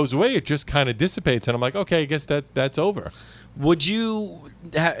when it goes away, it just kind of dissipates. And I'm like, okay, I guess that's over. Would you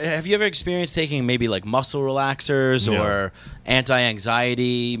have you ever experienced taking maybe like muscle relaxers No. or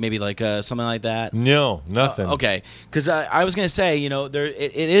anti-anxiety, maybe like something like that? No, nothing. Okay, because I was gonna say,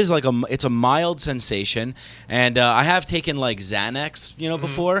 it is like it's a mild sensation, and I have taken like Xanax,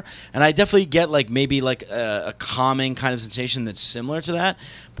 before, and I definitely get like maybe like a calming kind of sensation that's similar to that.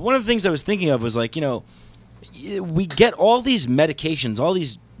 But one of the things I was thinking of was like, we get all these medications, all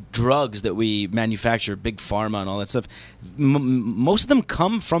these drugs that we manufacture, big pharma and all that stuff, most of them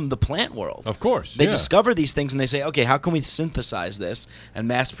come from the plant world. Of course, They yeah. discover these things and they say, okay, how can we synthesize this and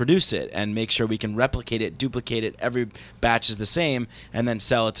mass produce it and make sure we can replicate it, duplicate it, every batch is the same, and then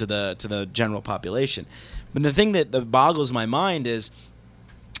sell it to the general population. But the thing that boggles my mind is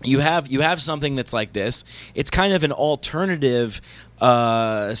you have something that's like this. It's kind of an alternative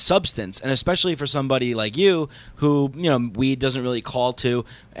substance, and especially for somebody like you who weed doesn't really call to,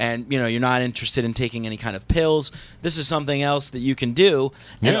 and you're not interested in taking any kind of pills. This is something else that you can do,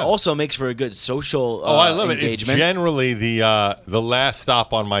 and it also makes for a good social I love engagement. it. It's generally the last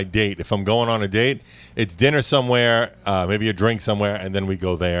stop on my date. If I'm going on a date, it's dinner somewhere, maybe a drink somewhere, and then we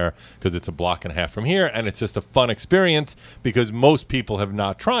go there because it's a block and a half from here, and it's just a fun experience because most people have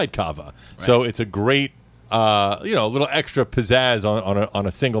not tried kava. Right. So it's a great, a little extra pizzazz on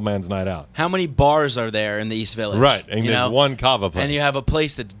a single man's night out. How many bars are there in the East Village? Right, and there's one kava place. And you have a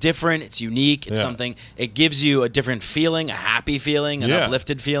place that's different, it's unique, it's something, it gives you a different feeling, a happy feeling, an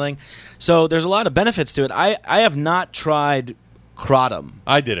uplifted feeling. So there's a lot of benefits to it. I have not tried kratom.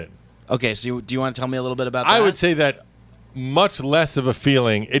 I did it. Okay, so do you want to tell me a little bit about that? I would say that much less of a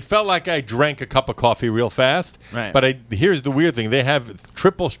feeling. It felt like I drank a cup of coffee real fast. Right. But here's the weird thing: they have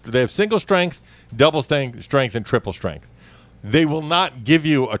single strength, double strength, and triple strength. They will not give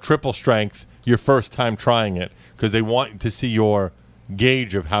you a triple strength your first time trying it because they want to see your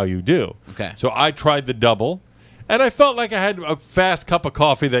gauge of how you do. Okay. So I tried the double, and I felt like I had a fast cup of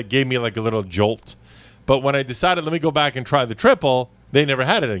coffee that gave me like a little jolt. But when I decided, let me go back and try the triple, they never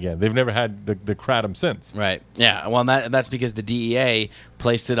had it again. They've never had the kratom since. Right. Yeah. Well, that's because the DEA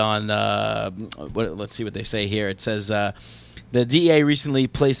placed it on. Let's see what they say here. It says the DEA recently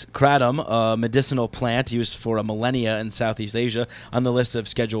placed kratom, a medicinal plant used for millennia in Southeast Asia, on the list of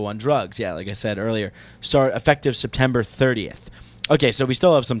Schedule 1 drugs. Yeah, like I said earlier, start effective September 30th. Okay, so we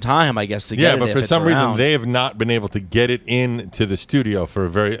still have some time, I guess, to get it. Yeah, but if for it's some reason around. they have not been able to get it into the store for a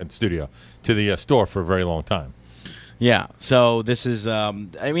very long time. Yeah. So this is,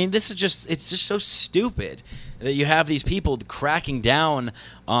 it's just so stupid that you have these people cracking down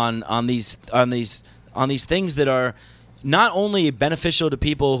on these things that are not only beneficial to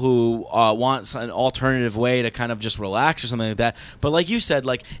people who want an alternative way to kind of just relax or something like that, but like you said,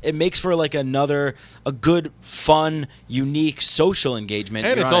 like it makes for like a good, fun, unique social engagement.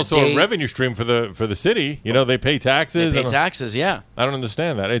 And You're it's on also date. a revenue stream for the city. They pay taxes. They pay taxes, yeah. I don't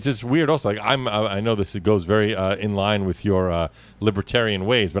understand that. It's just weird. Also, like I know this goes very in line with your libertarian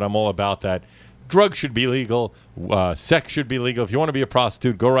ways, but I'm all about that. drugs should be legal. Sex should be legal. If you want to be a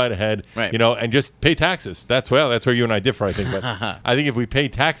prostitute, go right ahead. Right. You know, and just pay taxes. That's where you and I differ, I think. But I think if we pay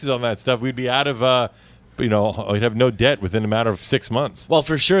taxes on that stuff, we'd be out of. We'd have no debt within a matter of 6 months. Well,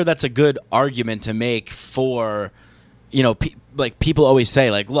 for sure, that's a good argument to make for, people always say,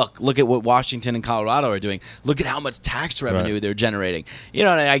 like, look at what Washington and Colorado are doing. Look at how much tax revenue they're generating. You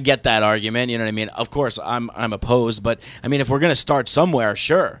know, and I get that argument. You know what I mean? Of course, I'm opposed, but I mean, if we're going to start somewhere,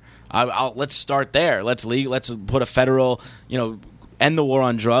 sure, let's start there. Let's put a federal, end the war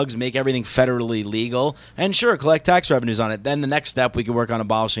on drugs, make everything federally legal, and sure, collect tax revenues on it. Then the next step, we could work on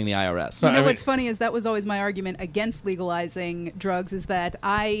abolishing the IRS. What's funny is that was always my argument against legalizing drugs, is that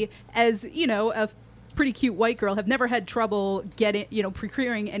I, as, a pretty cute white girl, have never had trouble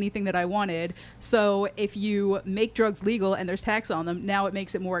procuring anything that I wanted. So if you make drugs legal and there's tax on them, now it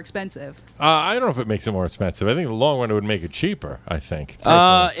makes it more expensive. I don't know if it makes it more expensive. I think in the long run it would make it cheaper, I think.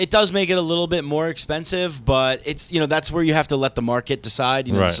 It does make it a little bit more expensive, but it's, that's where you have to let the market decide,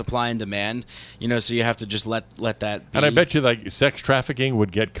 the supply and demand, so you have to just let that be. And I bet you like sex trafficking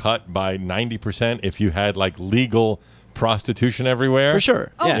would get cut by 90% if you had like legal prostitution everywhere. For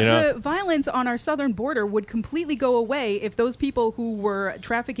sure. Oh, the violence on our southern border would completely go away if those people who were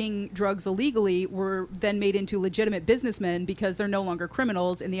trafficking drugs illegally were then made into legitimate businessmen, because they're no longer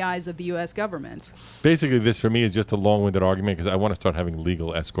criminals in the eyes of the U.S. government. Basically, this for me is just a long-winded argument because I want to start having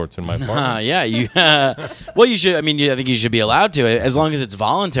legal escorts in my apartment. Well, you should. I mean, I think you should be allowed to, as long as it's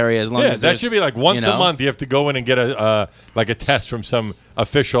voluntary. As long as that should be like once a month. You have to go in and get a test from some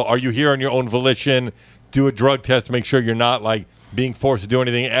official. Are you here on your own volition? Do a drug test, make sure you're not like being forced to do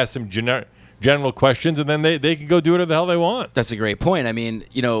anything, ask some general questions, and then they can go do whatever the hell they want. That's a great point. I mean,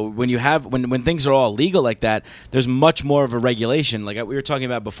 when things are all legal like that, there's much more of a regulation. Like we were talking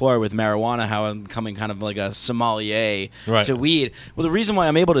about before with marijuana, how I'm becoming kind of like a sommelier to weed. Well, the reason why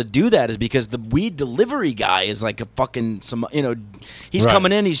I'm able to do that is because the weed delivery guy is like a fucking he's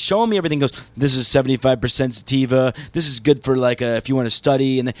coming in, he's showing me everything. Goes, this is 75% sativa. This is good for if you want to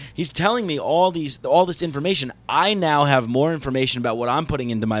study, and he's telling me all this information. I now have more information about what I'm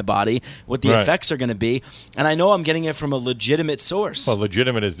putting into my body, what the effects are going to be, and I know I'm getting it from a legitimate source. Well,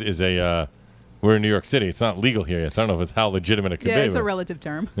 legitimate is a we're in New York City. It's not legal here yet, so I don't know if it's how legitimate it could be. Yeah, it's a relative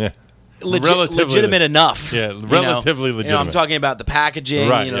term. Yeah. Legitimate enough. Yeah, relatively legitimate. I'm talking about the packaging,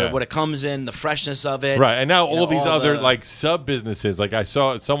 what it comes in, the freshness of it. Right, and now all these other sub-businesses. Like I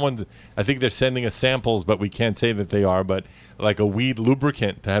saw someone, I think they're sending us samples, but we can't say that they are, but like a weed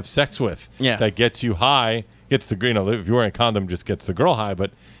lubricant to have sex with that gets you high, gets the, if you're wearing a condom, just gets the girl high,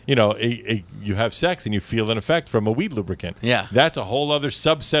 but you have sex and you feel an effect from a weed lubricant. Yeah. That's a whole other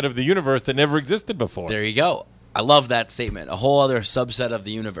subset of the universe that never existed before. There you go. I love that statement. A whole other subset of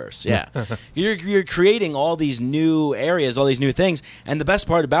the universe. Yeah. You're creating all these new areas, all these new things, and the best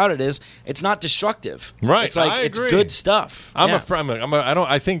part about it is it's not destructive. Right. It's like it's good stuff. I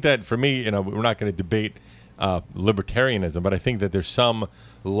think that for me, we're not going to debate libertarianism, but I think that there's some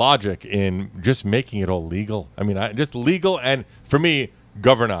logic in just making it all legal. I mean, just legal and, for me,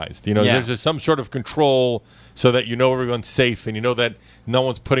 governized. There's just some sort of control so that everyone's safe and that no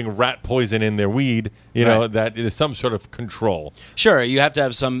one's putting rat poison in their weed. That there's some sort of control. Sure, you have to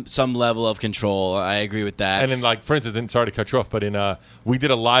have some level of control. I agree with that. And then, for instance, and sorry to cut you off, but we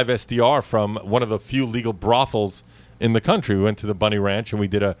did a live SDR from one of the few legal brothels in the country. We went to the Bunny Ranch and we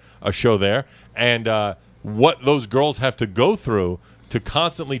did a show there. And what those girls have to go through to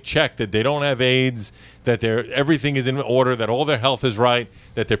constantly check that they don't have AIDS, that everything is in order, that all their health is right,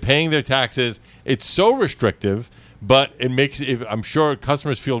 that they're paying their taxes. It's so restrictive, but I'm sure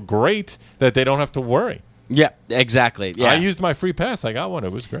customers feel great that they don't have to worry. Yeah, exactly. Yeah. I used my free pass. I got one.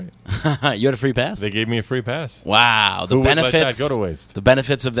 It was great. You had a free pass? They gave me a free pass. Wow. Who would let that go to waste? The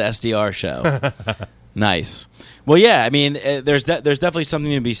benefits of the SDR show. Nice. Well, yeah, I mean, there's definitely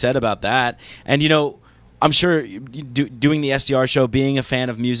something to be said about that. And, I'm sure doing the SDR show, being a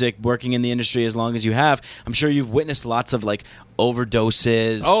fan of music, working in the industry as long as you have, I'm sure you've witnessed lots of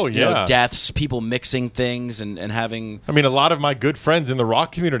overdoses, deaths, people mixing things and having. I mean, a lot of my good friends in the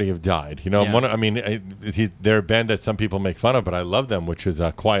rock community have died. They're a band that some people make fun of, but I love them, which is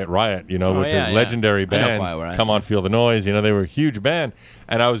Quiet Riot. Which is a legendary band. Come On, Feel the Noise. They were a huge band,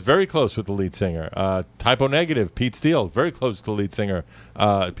 and I was very close with the lead singer, Typo Negative, Pete Steele. Very close to the lead singer,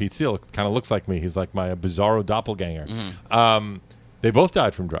 Pete Steele. Kind of looks like me. He's like my bizarro doppelganger. Mm-hmm. They both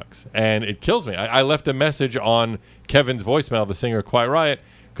died from drugs, and it kills me. I left a message on Kevin's voicemail, the singer of Quiet Riot,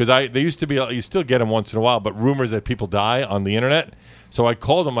 because they used to be, you still get them once in a while, but rumors that people die on the internet. So I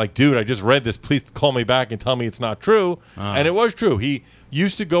called him like, dude, I just read this. Please call me back and tell me it's not true. And it was true. He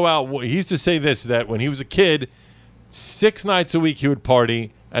used to go out. He used to say this, that when he was a kid, 6 nights a week he would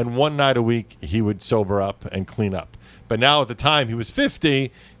party, and one night a week he would sober up and clean up. But now at the time he was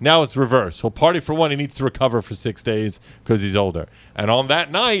 50, now it's reverse. He'll party for 1, he needs to recover for 6 days because he's older. And on that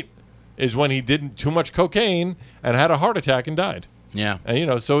night is when he did too much cocaine and had a heart attack and died. Yeah.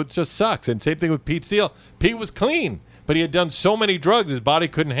 And, so it just sucks. And same thing with Pete Steele. Pete was clean, but he had done so many drugs, his body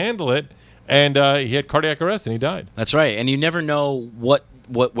couldn't handle it, and he had cardiac arrest and he died. That's right. And you never know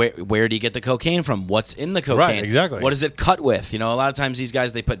where do you get the cocaine from? What's in the cocaine? Right, exactly. What is it cut with? A lot of times these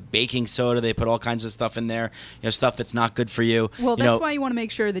guys, they put baking soda, they put all kinds of stuff in there, stuff that's not good for you. Well, that's why you want to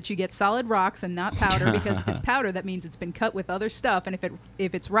make sure that you get solid rocks and not powder, because if it's powder, that means it's been cut with other stuff, and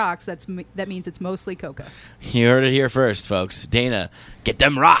if it's rocks, that means it's mostly coca. You heard it here first, folks. Dana, get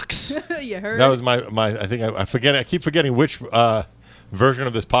them rocks. You heard. That was my I think I keep forgetting which version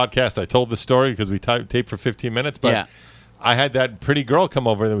of this podcast I told the story because we taped for 15 minutes, but yeah. I had that pretty girl come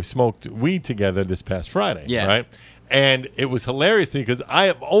over and we smoked weed together this past Friday. Yeah. Right? And it was hilarious to me because I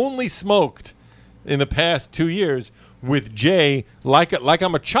have only smoked in the past 2 years with Jay like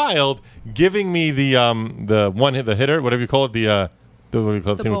I'm a child, giving me the hitter, whatever you call it, the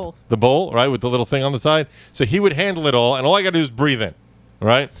bowl. The bowl, right, with the little thing on the side. So he would handle it all, and all I got to do is breathe in,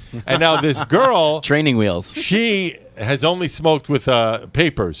 right? And now this girl, training wheels, she has only smoked with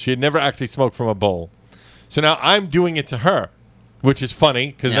papers. She had never actually smoked from a bowl. So now I'm doing it to her, which is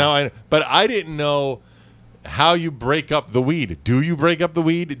funny because but I didn't know how you break up the weed. Do you break up the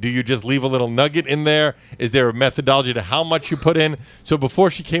weed? Do you just leave a little nugget in there? Is there a methodology to how much you put in? So before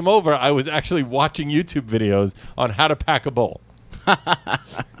she came over, I was actually watching YouTube videos on how to pack a bowl.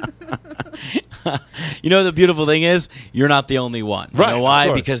 The beautiful thing is you're not the only one. Right, you know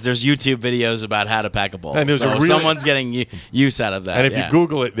why? Because there's YouTube videos about how to pack a bowl. And someone's getting use out of that. And if you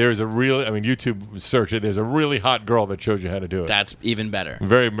Google it, there's YouTube search it. There's a really hot girl that shows you how to do it. That's even better.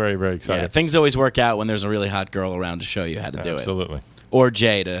 Very, very, very excited. Yeah, things always work out when there's a really hot girl around to show you how to do it. Absolutely. Or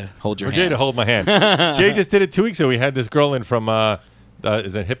Jay to hold your hand. Jay to hold my hand. Jay just did it 2 weeks ago. We had this girl in from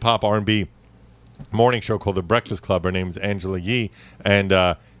is a hip hop R&B morning show called The Breakfast Club. Her name's Angela Yee,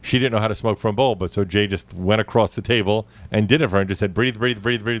 and she didn't know how to smoke from a bowl, but so Jay just went across the table and did it for her and just said, breathe, breathe,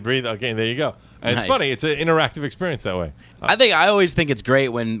 breathe, breathe, breathe. Okay, and there you go. And Nice. It's funny. It's an interactive experience that way. I always think it's great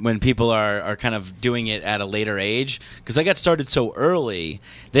when people are kind of doing it at a later age, because I got started so early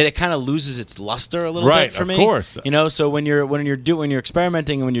that it kind of loses its luster a little bit for me. Right, of course. So when you're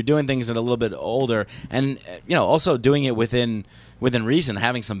experimenting and when you're doing things at a little bit older, and also doing it within reason,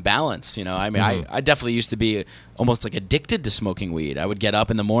 having some balance. I definitely used to be almost like addicted to smoking weed. I would get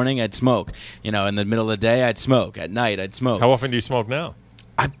up in the morning, I'd smoke. In the middle of the day, I'd smoke. At night, I'd smoke. How often do you smoke now?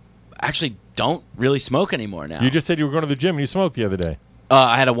 I actually don't really smoke anymore now. You just said you were going to the gym and you smoked the other day.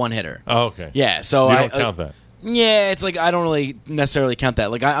 I had a one hitter. Oh, okay. Yeah, so you don't count that. Yeah, it's like I don't really necessarily count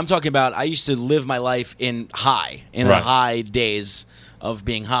that. Like I'm talking about, I used to live my life in the high days of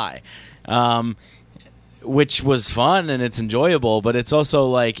being high. Which was fun and it's enjoyable, but it's also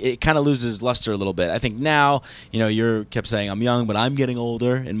like it kind of loses luster a little bit. I think now, you kept saying I'm young, but I'm getting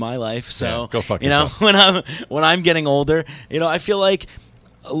older in my life. So go fuck yourself. when I'm getting older, I feel like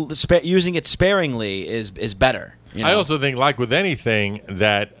using it sparingly is better. I also think, like with anything,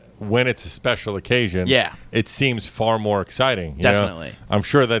 that when it's a special occasion, it seems far more exciting. Definitely. I'm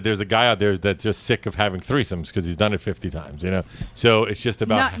sure that there's a guy out there that's just sick of having threesomes because he's done it 50 times, So it's just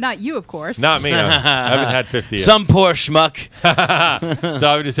about... Not you, of course. Not me. I haven't had 50 yet. Some poor schmuck. So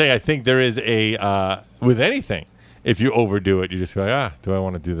I would just say, I think there is with anything, if you overdo it, you just go, do I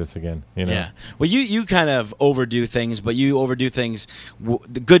want to do this again? Yeah. Well, you kind of overdo things, but you overdo things,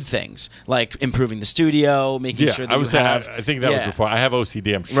 the good things, like improving the studio, making sure that I think that was before. I have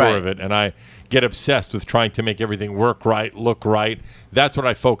OCD, I'm sure of it, and I get obsessed with trying to make everything work right, look right. That's what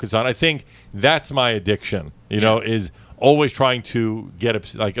I focus on. I think that's my addiction, is always trying to get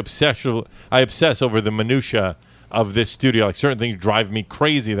obsession. I obsess over the minutia of this studio. Like certain things drive me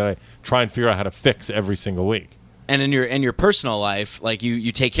crazy that I try and figure out how to fix every single week. And in your personal life, like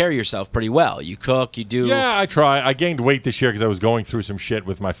you take care of yourself pretty well. You cook, you do. Yeah, I try. I gained weight this year because I was going through some shit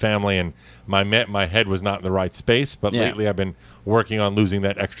with my family, and my head was not in the right space. But lately, I've been working on losing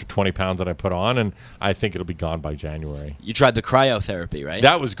that extra 20 pounds that I put on, and I think it'll be gone by January. You tried the cryotherapy, right?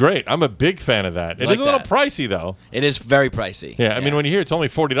 That was great. I'm a big fan of that. It is a little pricey, though. It is very pricey. Yeah, I mean, when you hear it's only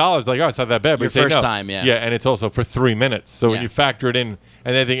 $40, like, it's not that bad. But your first time, yeah. Yeah, and it's also for 3 minutes. So when you factor it in,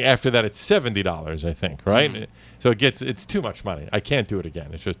 and I think after that, it's $70, I think, right? Mm-hmm. So it's too much money. I can't do it again.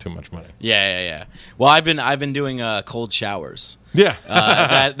 It's just too much money. Yeah. Well, I've been doing cold showers. Yeah.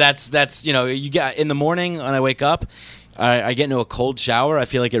 That's you got in the morning when I wake up, I get into a cold shower, I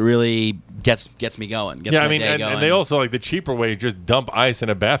feel like it really gets me going. Gets Yeah, my I mean, day and going. they also, like, the cheaper way, just dump ice in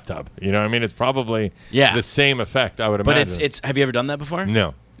a bathtub. You know what I mean? It's probably the same effect, I would imagine. But it's. Have you ever done that before?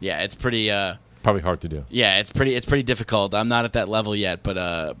 No. Yeah, it's pretty. Probably hard to do. Yeah, it's pretty difficult. I'm not at that level yet,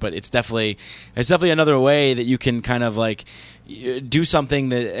 but it's definitely another way that you can kind of like do something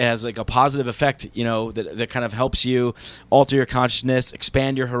that has like a positive effect, you know, that kind of helps you alter your consciousness,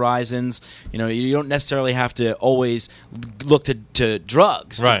 expand your horizons. You know, you don't necessarily have to always look to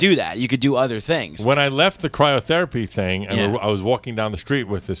drugs to do that. You could do other things. When I left the cryotherapy thing, and I was walking down the street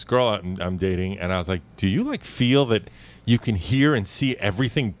with this girl I'm dating, and I was like, do you like feel that you can hear and see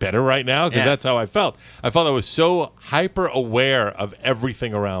everything better right now? Because that's how I felt. I felt I was so hyper aware of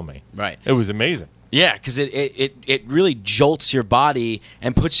everything around me. Right. It was amazing. Yeah, because it really jolts your body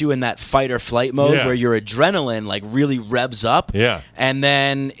and puts you in that fight or flight mode where your adrenaline like really revs up. Yeah. And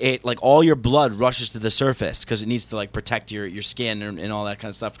then it like all your blood rushes to the surface because it needs to like protect your skin and all that kind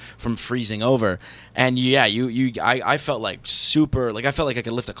of stuff from freezing over. And I felt like super, like I felt like I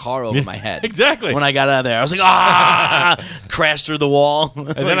could lift a car over my head. Exactly. When I got out of there, I was like, crashed through the wall. And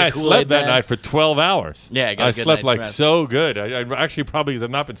then I slept that night for 12 hours. Yeah, I slept like so good. I actually probably, because I've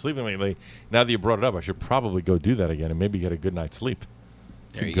not been sleeping lately, now that you brought it up, I should probably go do that again and maybe get a good night's sleep.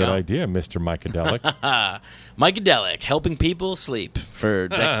 It's a good idea, Mr. Micadelic. Micadelic, helping people sleep for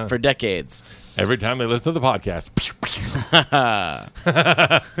decades. Every time they listen to the podcast.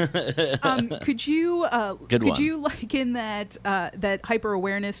 Could you liken that hyper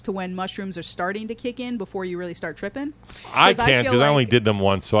awareness to when mushrooms are starting to kick in before you really start tripping? I can't because I only did them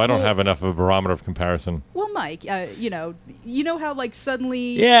once, so I don't have enough of a barometer of comparison. Well, Mike, you know how like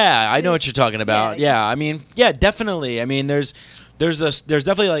suddenly. Yeah, I know what you're talking about. Yeah, I mean, yeah, definitely. I mean, there's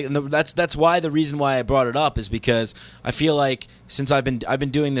definitely like, and that's why the reason why I brought it up is because I feel like since I've been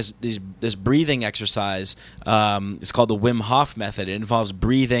doing this breathing exercise, it's called the Wim Hof method. It involves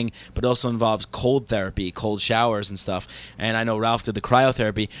breathing, but also involves cold therapy, cold showers and stuff. And I know Ralph did the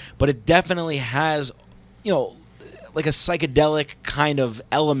cryotherapy, but it definitely has, you know, like a psychedelic kind of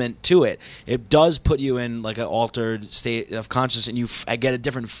element to it. It does put you in like an altered state of consciousness, and I get a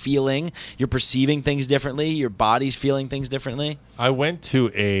different feeling. You're perceiving things differently. Your body's feeling things differently. I went to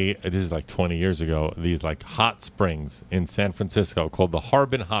this is like 20 years ago, these like hot springs in San Francisco called the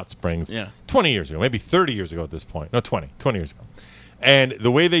Harbin Hot Springs. Yeah. 20 years ago, maybe 30 years ago at this point. No, 20 years ago. And the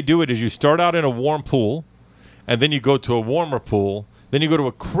way they do it is you start out in a warm pool, and then you go to a warmer pool. Then you go to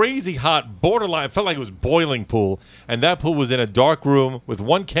a crazy hot, borderline, it felt like it was boiling pool, and that pool was in a dark room with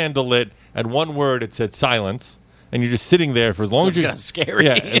one candle lit, and one word, it said silence, and you're just sitting there for as long as you... Sounds kind of scary.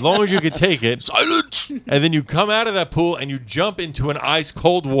 Yeah, as long as you could take it. Silence! And then you come out of that pool, and you jump into an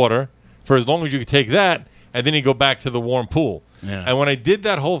ice-cold water for as long as you could take that, and then you go back to the warm pool. Yeah. And when I did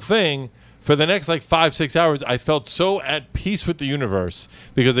that whole thing... For the next like 5-6 hours, I felt so at peace with the universe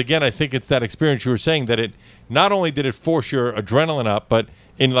because, again, I think it's that experience you were saying that it not only did it force your adrenaline up, but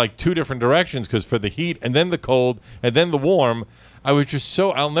in like two different directions because for the heat and then the cold and then the warm, I was just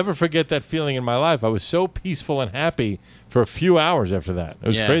I'll never forget that feeling in my life. I was so peaceful and happy for a few hours after that. It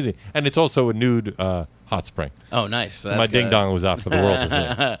was crazy. And it's also a nude hot spring. Oh, nice. So my ding-dong was out for the world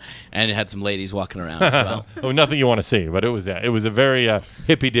to see. And it had some ladies walking around as well. Oh, nothing you want to see, but it was a very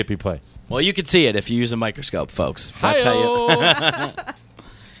hippy-dippy place. Well, you could see it if you use a microscope, folks. That's how you...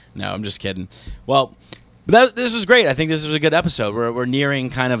 No, I'm just kidding. Well, this was great. I think this was a good episode. We're nearing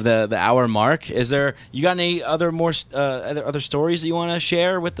kind of the hour mark. You got any other other stories that you want to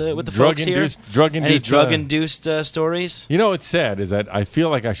share with the folks here? Any drug-induced stories? You know what's sad is that I feel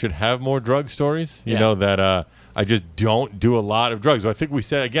like I should have more drug stories. You know that I just don't do a lot of drugs. I think we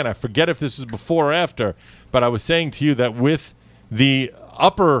said again. I forget if this is before or after, but I was saying to you that with the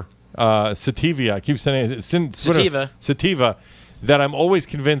upper sativa, I keep saying sativa. That I'm always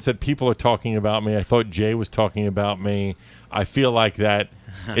convinced that people are talking about me. I thought Jay was talking about me. I feel like that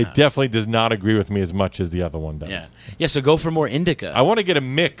it definitely does not agree with me as much as the other one does. Yeah. So go for more indica. I want to get a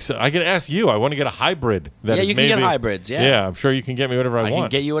mix. I can ask you. I want to get a hybrid. You can get hybrids. Yeah, I'm sure you can get me whatever I want. I can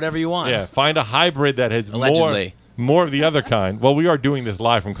get you whatever you want. Yeah, find a hybrid that has allegedly more of the other kind. Well, we are doing this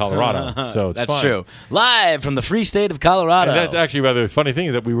live from Colorado, so it's that's fine. True. Live from the free state of Colorado. And that's actually rather funny thing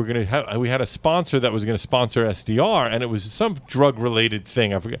is that we had a sponsor that was going to sponsor SDR, and it was some drug related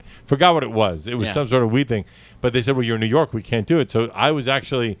thing. I forgot what it was. It was some sort of weed thing, but they said, "Well, you're in New York, we can't do it." So I was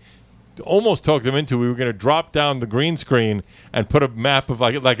actually almost talked them into. We were going to drop down the green screen and put a map of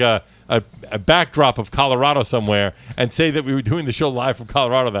like a backdrop of Colorado somewhere and say that we were doing the show live from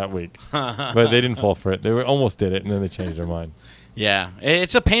Colorado that week. But they didn't fall for it. They almost did it, and then they changed their mind. Yeah.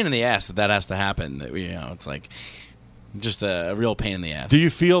 It's a pain in the ass that has to happen. It's like just a real pain in the ass. Do you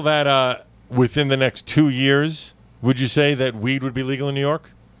feel that within the next 2 years Would you say that weed would be legal in New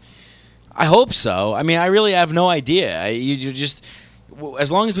York? I hope so. I mean, I really have no idea. You just,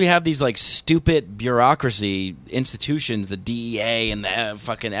 as long as we have these like stupid bureaucracy institutions, the DEA and the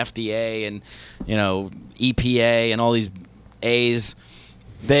fucking FDA and EPA and all these A's,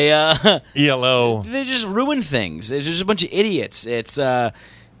 they ELO. They just ruin things. It's just a bunch of idiots. It's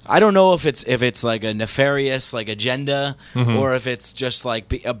I don't know if it's like a nefarious like agenda or if it's just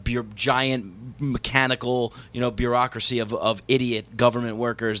like a giant mechanical bureaucracy of idiot government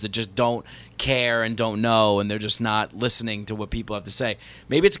workers that just don't care and don't know, and they're just not listening to what people have to say.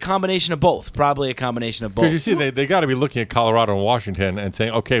 Maybe it's a combination of both. Probably a combination of both. Because you see, they got to be looking at Colorado and Washington and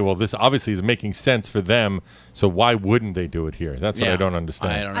saying, okay, well, this obviously is making sense for them, so why wouldn't they do it here? That's what I don't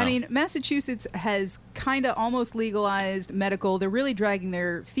understand. I don't know. I mean, Massachusetts has kind of almost legalized medical. They're really dragging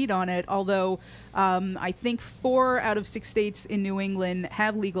their feet on it, although I think 4 out of 6 states in New England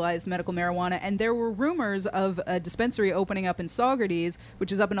have legalized medical marijuana, and there were rumors of a dispensary opening up in Saugerties,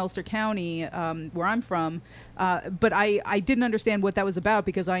 which is up in Ulster County, where I'm from, but I didn't understand what that was about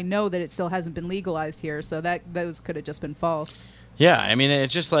because I know that it still hasn't been legalized here, so those could have just been false. Yeah, I mean,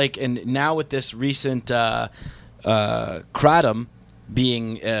 it's just like, and now with this recent kratom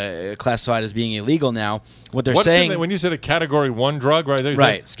being classified as being illegal now, what they're saying... when you said a Category 1 drug, right?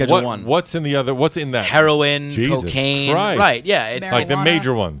 Right, Schedule 1. What's in the other? What's in that? Heroin, Jesus cocaine. Christ. Right, yeah. It's like the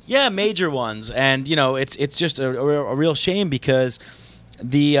major ones. Yeah, major ones. And, it's just a real shame because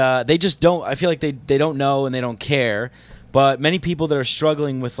they just don't... I feel like they don't know and they don't care. But many people that are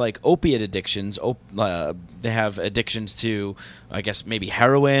struggling with like opiate addictions, they have addictions to, I guess, maybe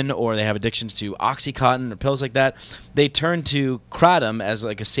heroin, or they have addictions to Oxycontin or pills like that. They turn to kratom as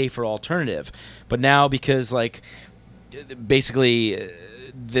like a safer alternative. But now because like basically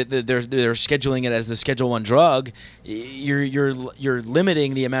they're scheduling it as the Schedule 1 drug, you're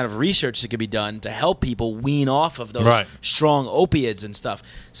limiting the amount of research that could be done to help people wean off of those strong opiates and stuff.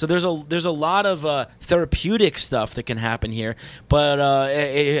 So there's a lot of therapeutic stuff that can happen here, but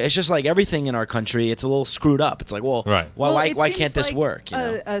it's just like everything in our country, it's a little screwed up. It's like, why can't this work?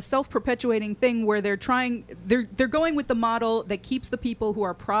 A self-perpetuating thing where they're going with the model that keeps the people who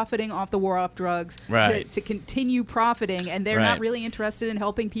are profiting off the war off drugs to continue profiting, and they're not really interested in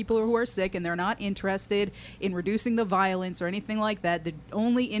helping people who are sick, and they're not interested in reducing the violence or anything like that. They're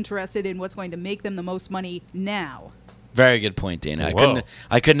only interested in what's going to make them the most money now. Very good point, Dana.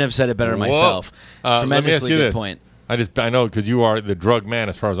 I couldn't have said it better myself. Tremendously good point. I know because you are the drug man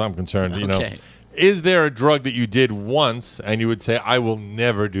as far as I'm concerned. Okay. Is there a drug that you did once and you would say, I will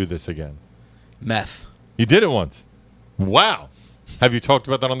never do this again? Meth. You did it once. Wow. Have you talked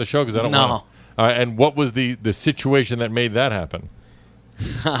about that on the show? Because I don't know. And what was the situation that made that happen?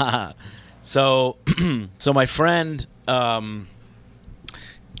 So my friend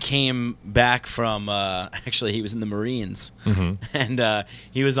came back from actually he was in the Marines, and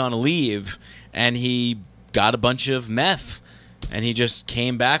he was on leave, and he got a bunch of meth, and he just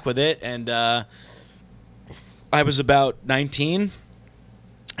came back with it, and I was about 19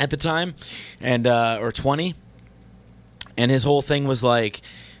 at the time, and or 20, and his whole thing was like,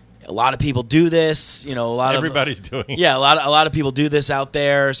 a lot of people do this, everybody's doing it. Yeah, a lot of people do this out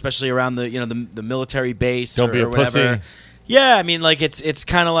there, especially around the the military base. Don't be a whatever. pussy. Yeah, I mean, like it's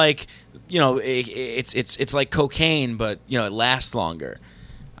kind of like it's like cocaine, but it lasts longer.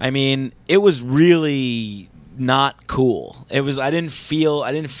 I mean, it was really not cool. It was. I didn't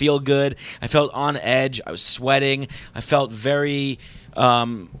feel good. I felt on edge. I was sweating. I felt very.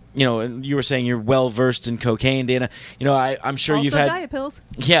 And you were saying you're well versed in cocaine, Dana. I'm sure also you've had diet pills.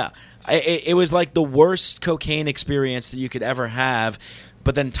 Yeah, it was like the worst cocaine experience that you could ever have,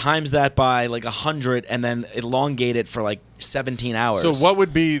 but then times that by like 100, and then elongate it for like 17 hours. So what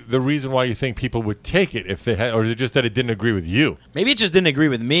would be the reason why you think people would take it if they had, or is it just that it didn't agree with you? Maybe it just didn't agree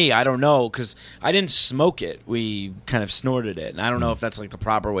with me. I don't know, because I didn't smoke it. We kind of snorted it, and I don't know if that's like the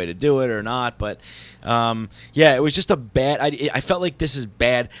proper way to do it or not. But yeah, it was just a bad. I felt like this is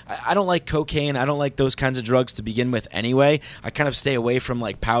bad. I don't like cocaine. I don't like those kinds of drugs to begin with. Anyway, I kind of stay away from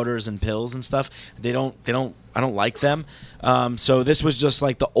like powders and pills and stuff. I don't like them. So this was just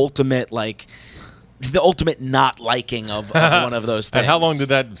like the ultimate not liking of one of those things. And how long did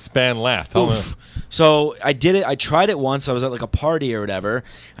that span last? How long? So I did it. I tried it once. I was at like a party or whatever,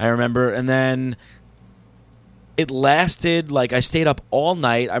 I remember. And then it lasted, like, I stayed up all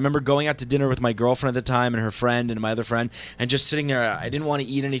night. I remember going out to dinner with my girlfriend at the time and her friend and my other friend, and just sitting there. I didn't want to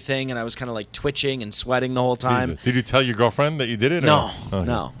eat anything, and I was kind of like twitching and sweating the whole time. Jesus. Did you tell your girlfriend that you did it? No, or? Okay.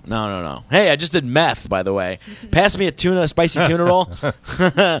 no. Hey, I just did meth, by the way. Pass me a spicy tuna roll.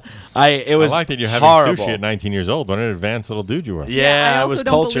 It was I like that you're having horrible. sushi at 19 years old. What an advanced little dude you were. Yeah, I I also was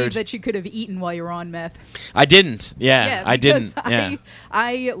don't cultured. believe that you could have eaten while you were on meth. I didn't. Yeah, I because didn't. Yeah.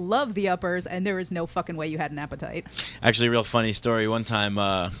 I love the uppers, and there is no fucking way you had an appetite. Actually, a real funny story. One time,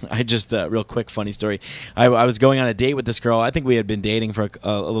 real quick funny story. I was going on a date with this girl. I think we had been dating for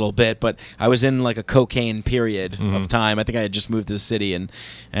a little bit, but I was in like a cocaine period of time. I think I had just moved to the city and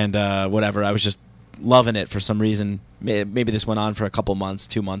whatever. I was just loving it for some reason. Maybe this went on for a couple months,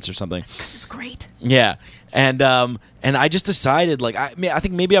 2 months or something. It's great. Yeah, and I just decided, like, I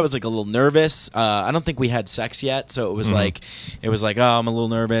think maybe I was like a little nervous. I don't think we had sex yet, so it was like, oh, I'm a little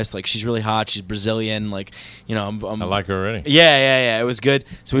nervous. Like, she's really hot. She's Brazilian. Like, you know, I like her already. Yeah. It was good.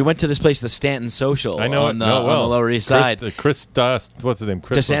 So we went to this place, the Stanton Social, I know on the well. Lower East Side. Chris, what's his name?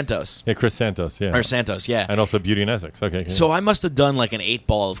 Chris DeSantos. Yeah, Chris Santos. Yeah, Or Santos, yeah. and also Beauty and Essex. Okay. So I must have done like an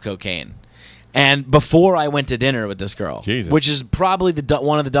 8-ball of cocaine. And before I went to dinner with this girl, Jesus. which is probably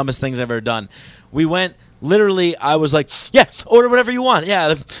one of the dumbest things I've ever done, we went. Literally, I was like, yeah, order whatever you want.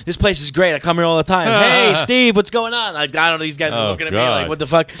 Yeah, this place is great. I come here all the time. Hey, Steve, what's going on? Like, I don't know. These guys are looking at me like, what the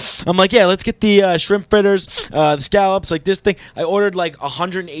fuck? I'm like, yeah, let's get the shrimp fritters, the scallops, like this thing. I ordered like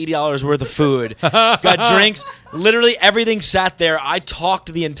 $180 worth of food. Got drinks. Literally everything sat there. I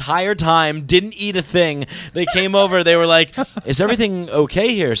talked the entire time, didn't eat a thing. They came over. They were like, is everything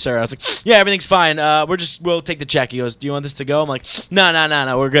okay here, sir? I was like, yeah, everything's fine. We'll take the check. He goes, do you want this to go? I'm like,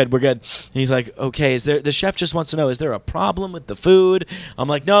 no, we're good. And he's like, okay, the chef just wants to know, is there a problem with the food? I'm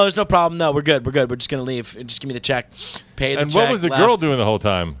like, no, there's no problem. No, we're good. We're just going to leave. Just give me the check. Pay the check. And what was the girl doing the whole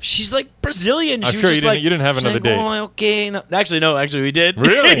time? She's like Brazilian. I'm She sure was just you didn't have another date. Oh, okay. No. Actually, we did.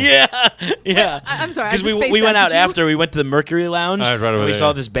 Really? Yeah. I'm sorry. Because we went out after. We went to the Mercury Lounge. Right over and we there, saw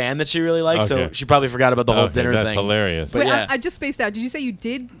yeah. this band that she really liked, so Okay. she probably forgot about the whole dinner that's thing. hilarious. But Wait, yeah. I just spaced out. Did you say you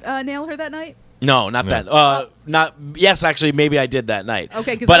did nail her that night? No, not that. Yes, actually, maybe I did that night.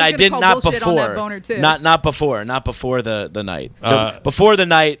 Okay, 'cause but I I was did gonna call not bullshit on before. that boner, too. Not before the night. Before the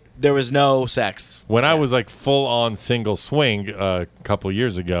night, there was no sex. When I was like full on single swing a couple of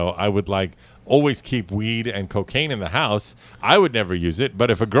years ago, I would like always keep weed and cocaine in the house. I would never use it,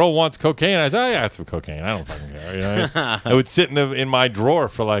 but if a girl wants cocaine, I say, oh, yeah, that's for cocaine. I don't fucking care. You know? I would sit in my drawer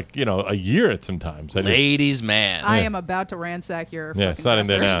for like a year at sometimes. Ladies, man. I am about to ransack your. Yeah, it's not in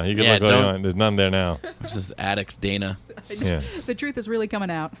there now. You can Yeah, look all you don't- want. There's none there now. This is addict Dana. Yeah. The truth is really coming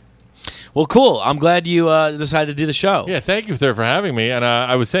out. Well, cool. I'm glad you decided to do the show. Yeah, thank you, sir, for having me. And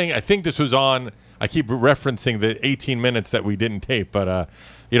I was saying, I think this was on. I keep referencing the 18 minutes that we didn't tape, but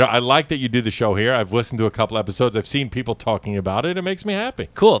I like that you do the show here. I've listened to a couple episodes. I've seen people talking about it. It makes me happy.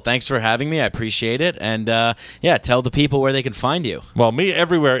 Cool. Thanks for having me. I appreciate it. And tell the people where they can find you. Well, me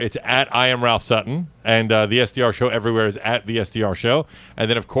everywhere, it's at I am Ralph Sutton. And the SDR Show everywhere is at the SDR Show. And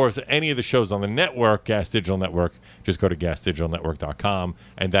then, of course, any of the shows on the network, Gas Digital Network, just go to gasdigitalnetwork.com.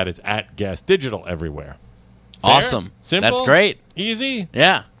 And that is at Gas Digital everywhere. Fair? Awesome. Simple? That's great. Easy?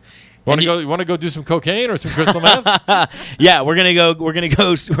 Yeah. You want to go do some cocaine or some crystal meth? Yeah, we're gonna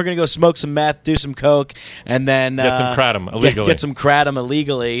go smoke some meth, do some coke, and then Get some kratom illegally. Get some kratom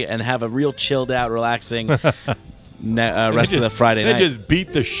illegally, and have a real chilled out, relaxing rest of the Friday night. They just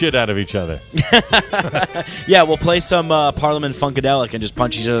beat the shit out of each other. Yeah, we'll play some Parliament Funkadelic and just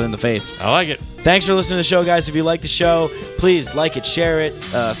punch each other in the face. I like it. Thanks for listening to the show, guys. If you like the show, please like it, share it,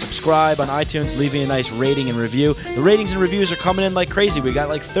 subscribe on iTunes, leave me a nice rating and review. The ratings and reviews are coming in like crazy. We got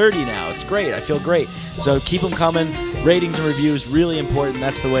like 30 now. It's great. I feel great. So keep them coming. Ratings and reviews, really important.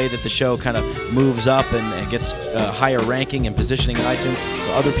 That's the way that the show kind of moves up and gets higher ranking and positioning in iTunes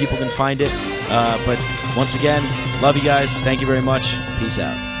so other people can find it. But once again, love you guys. Thank you very much. Peace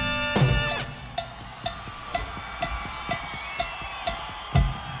out.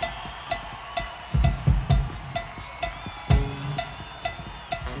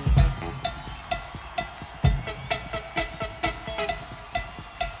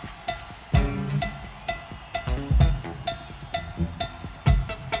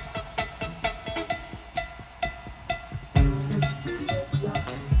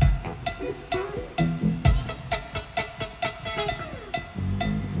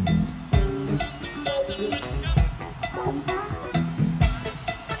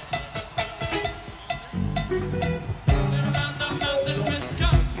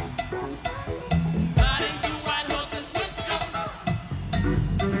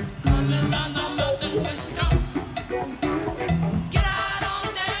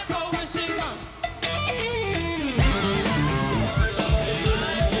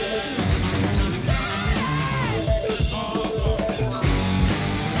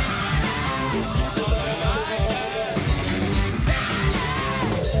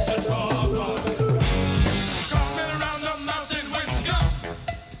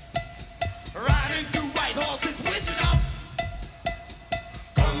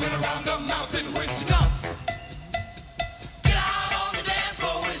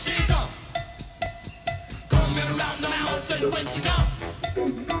 mountain, where she come?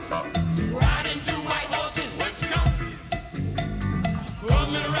 Riding two white horses, where she come?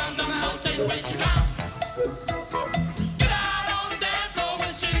 Roaming around the mountain, where she come?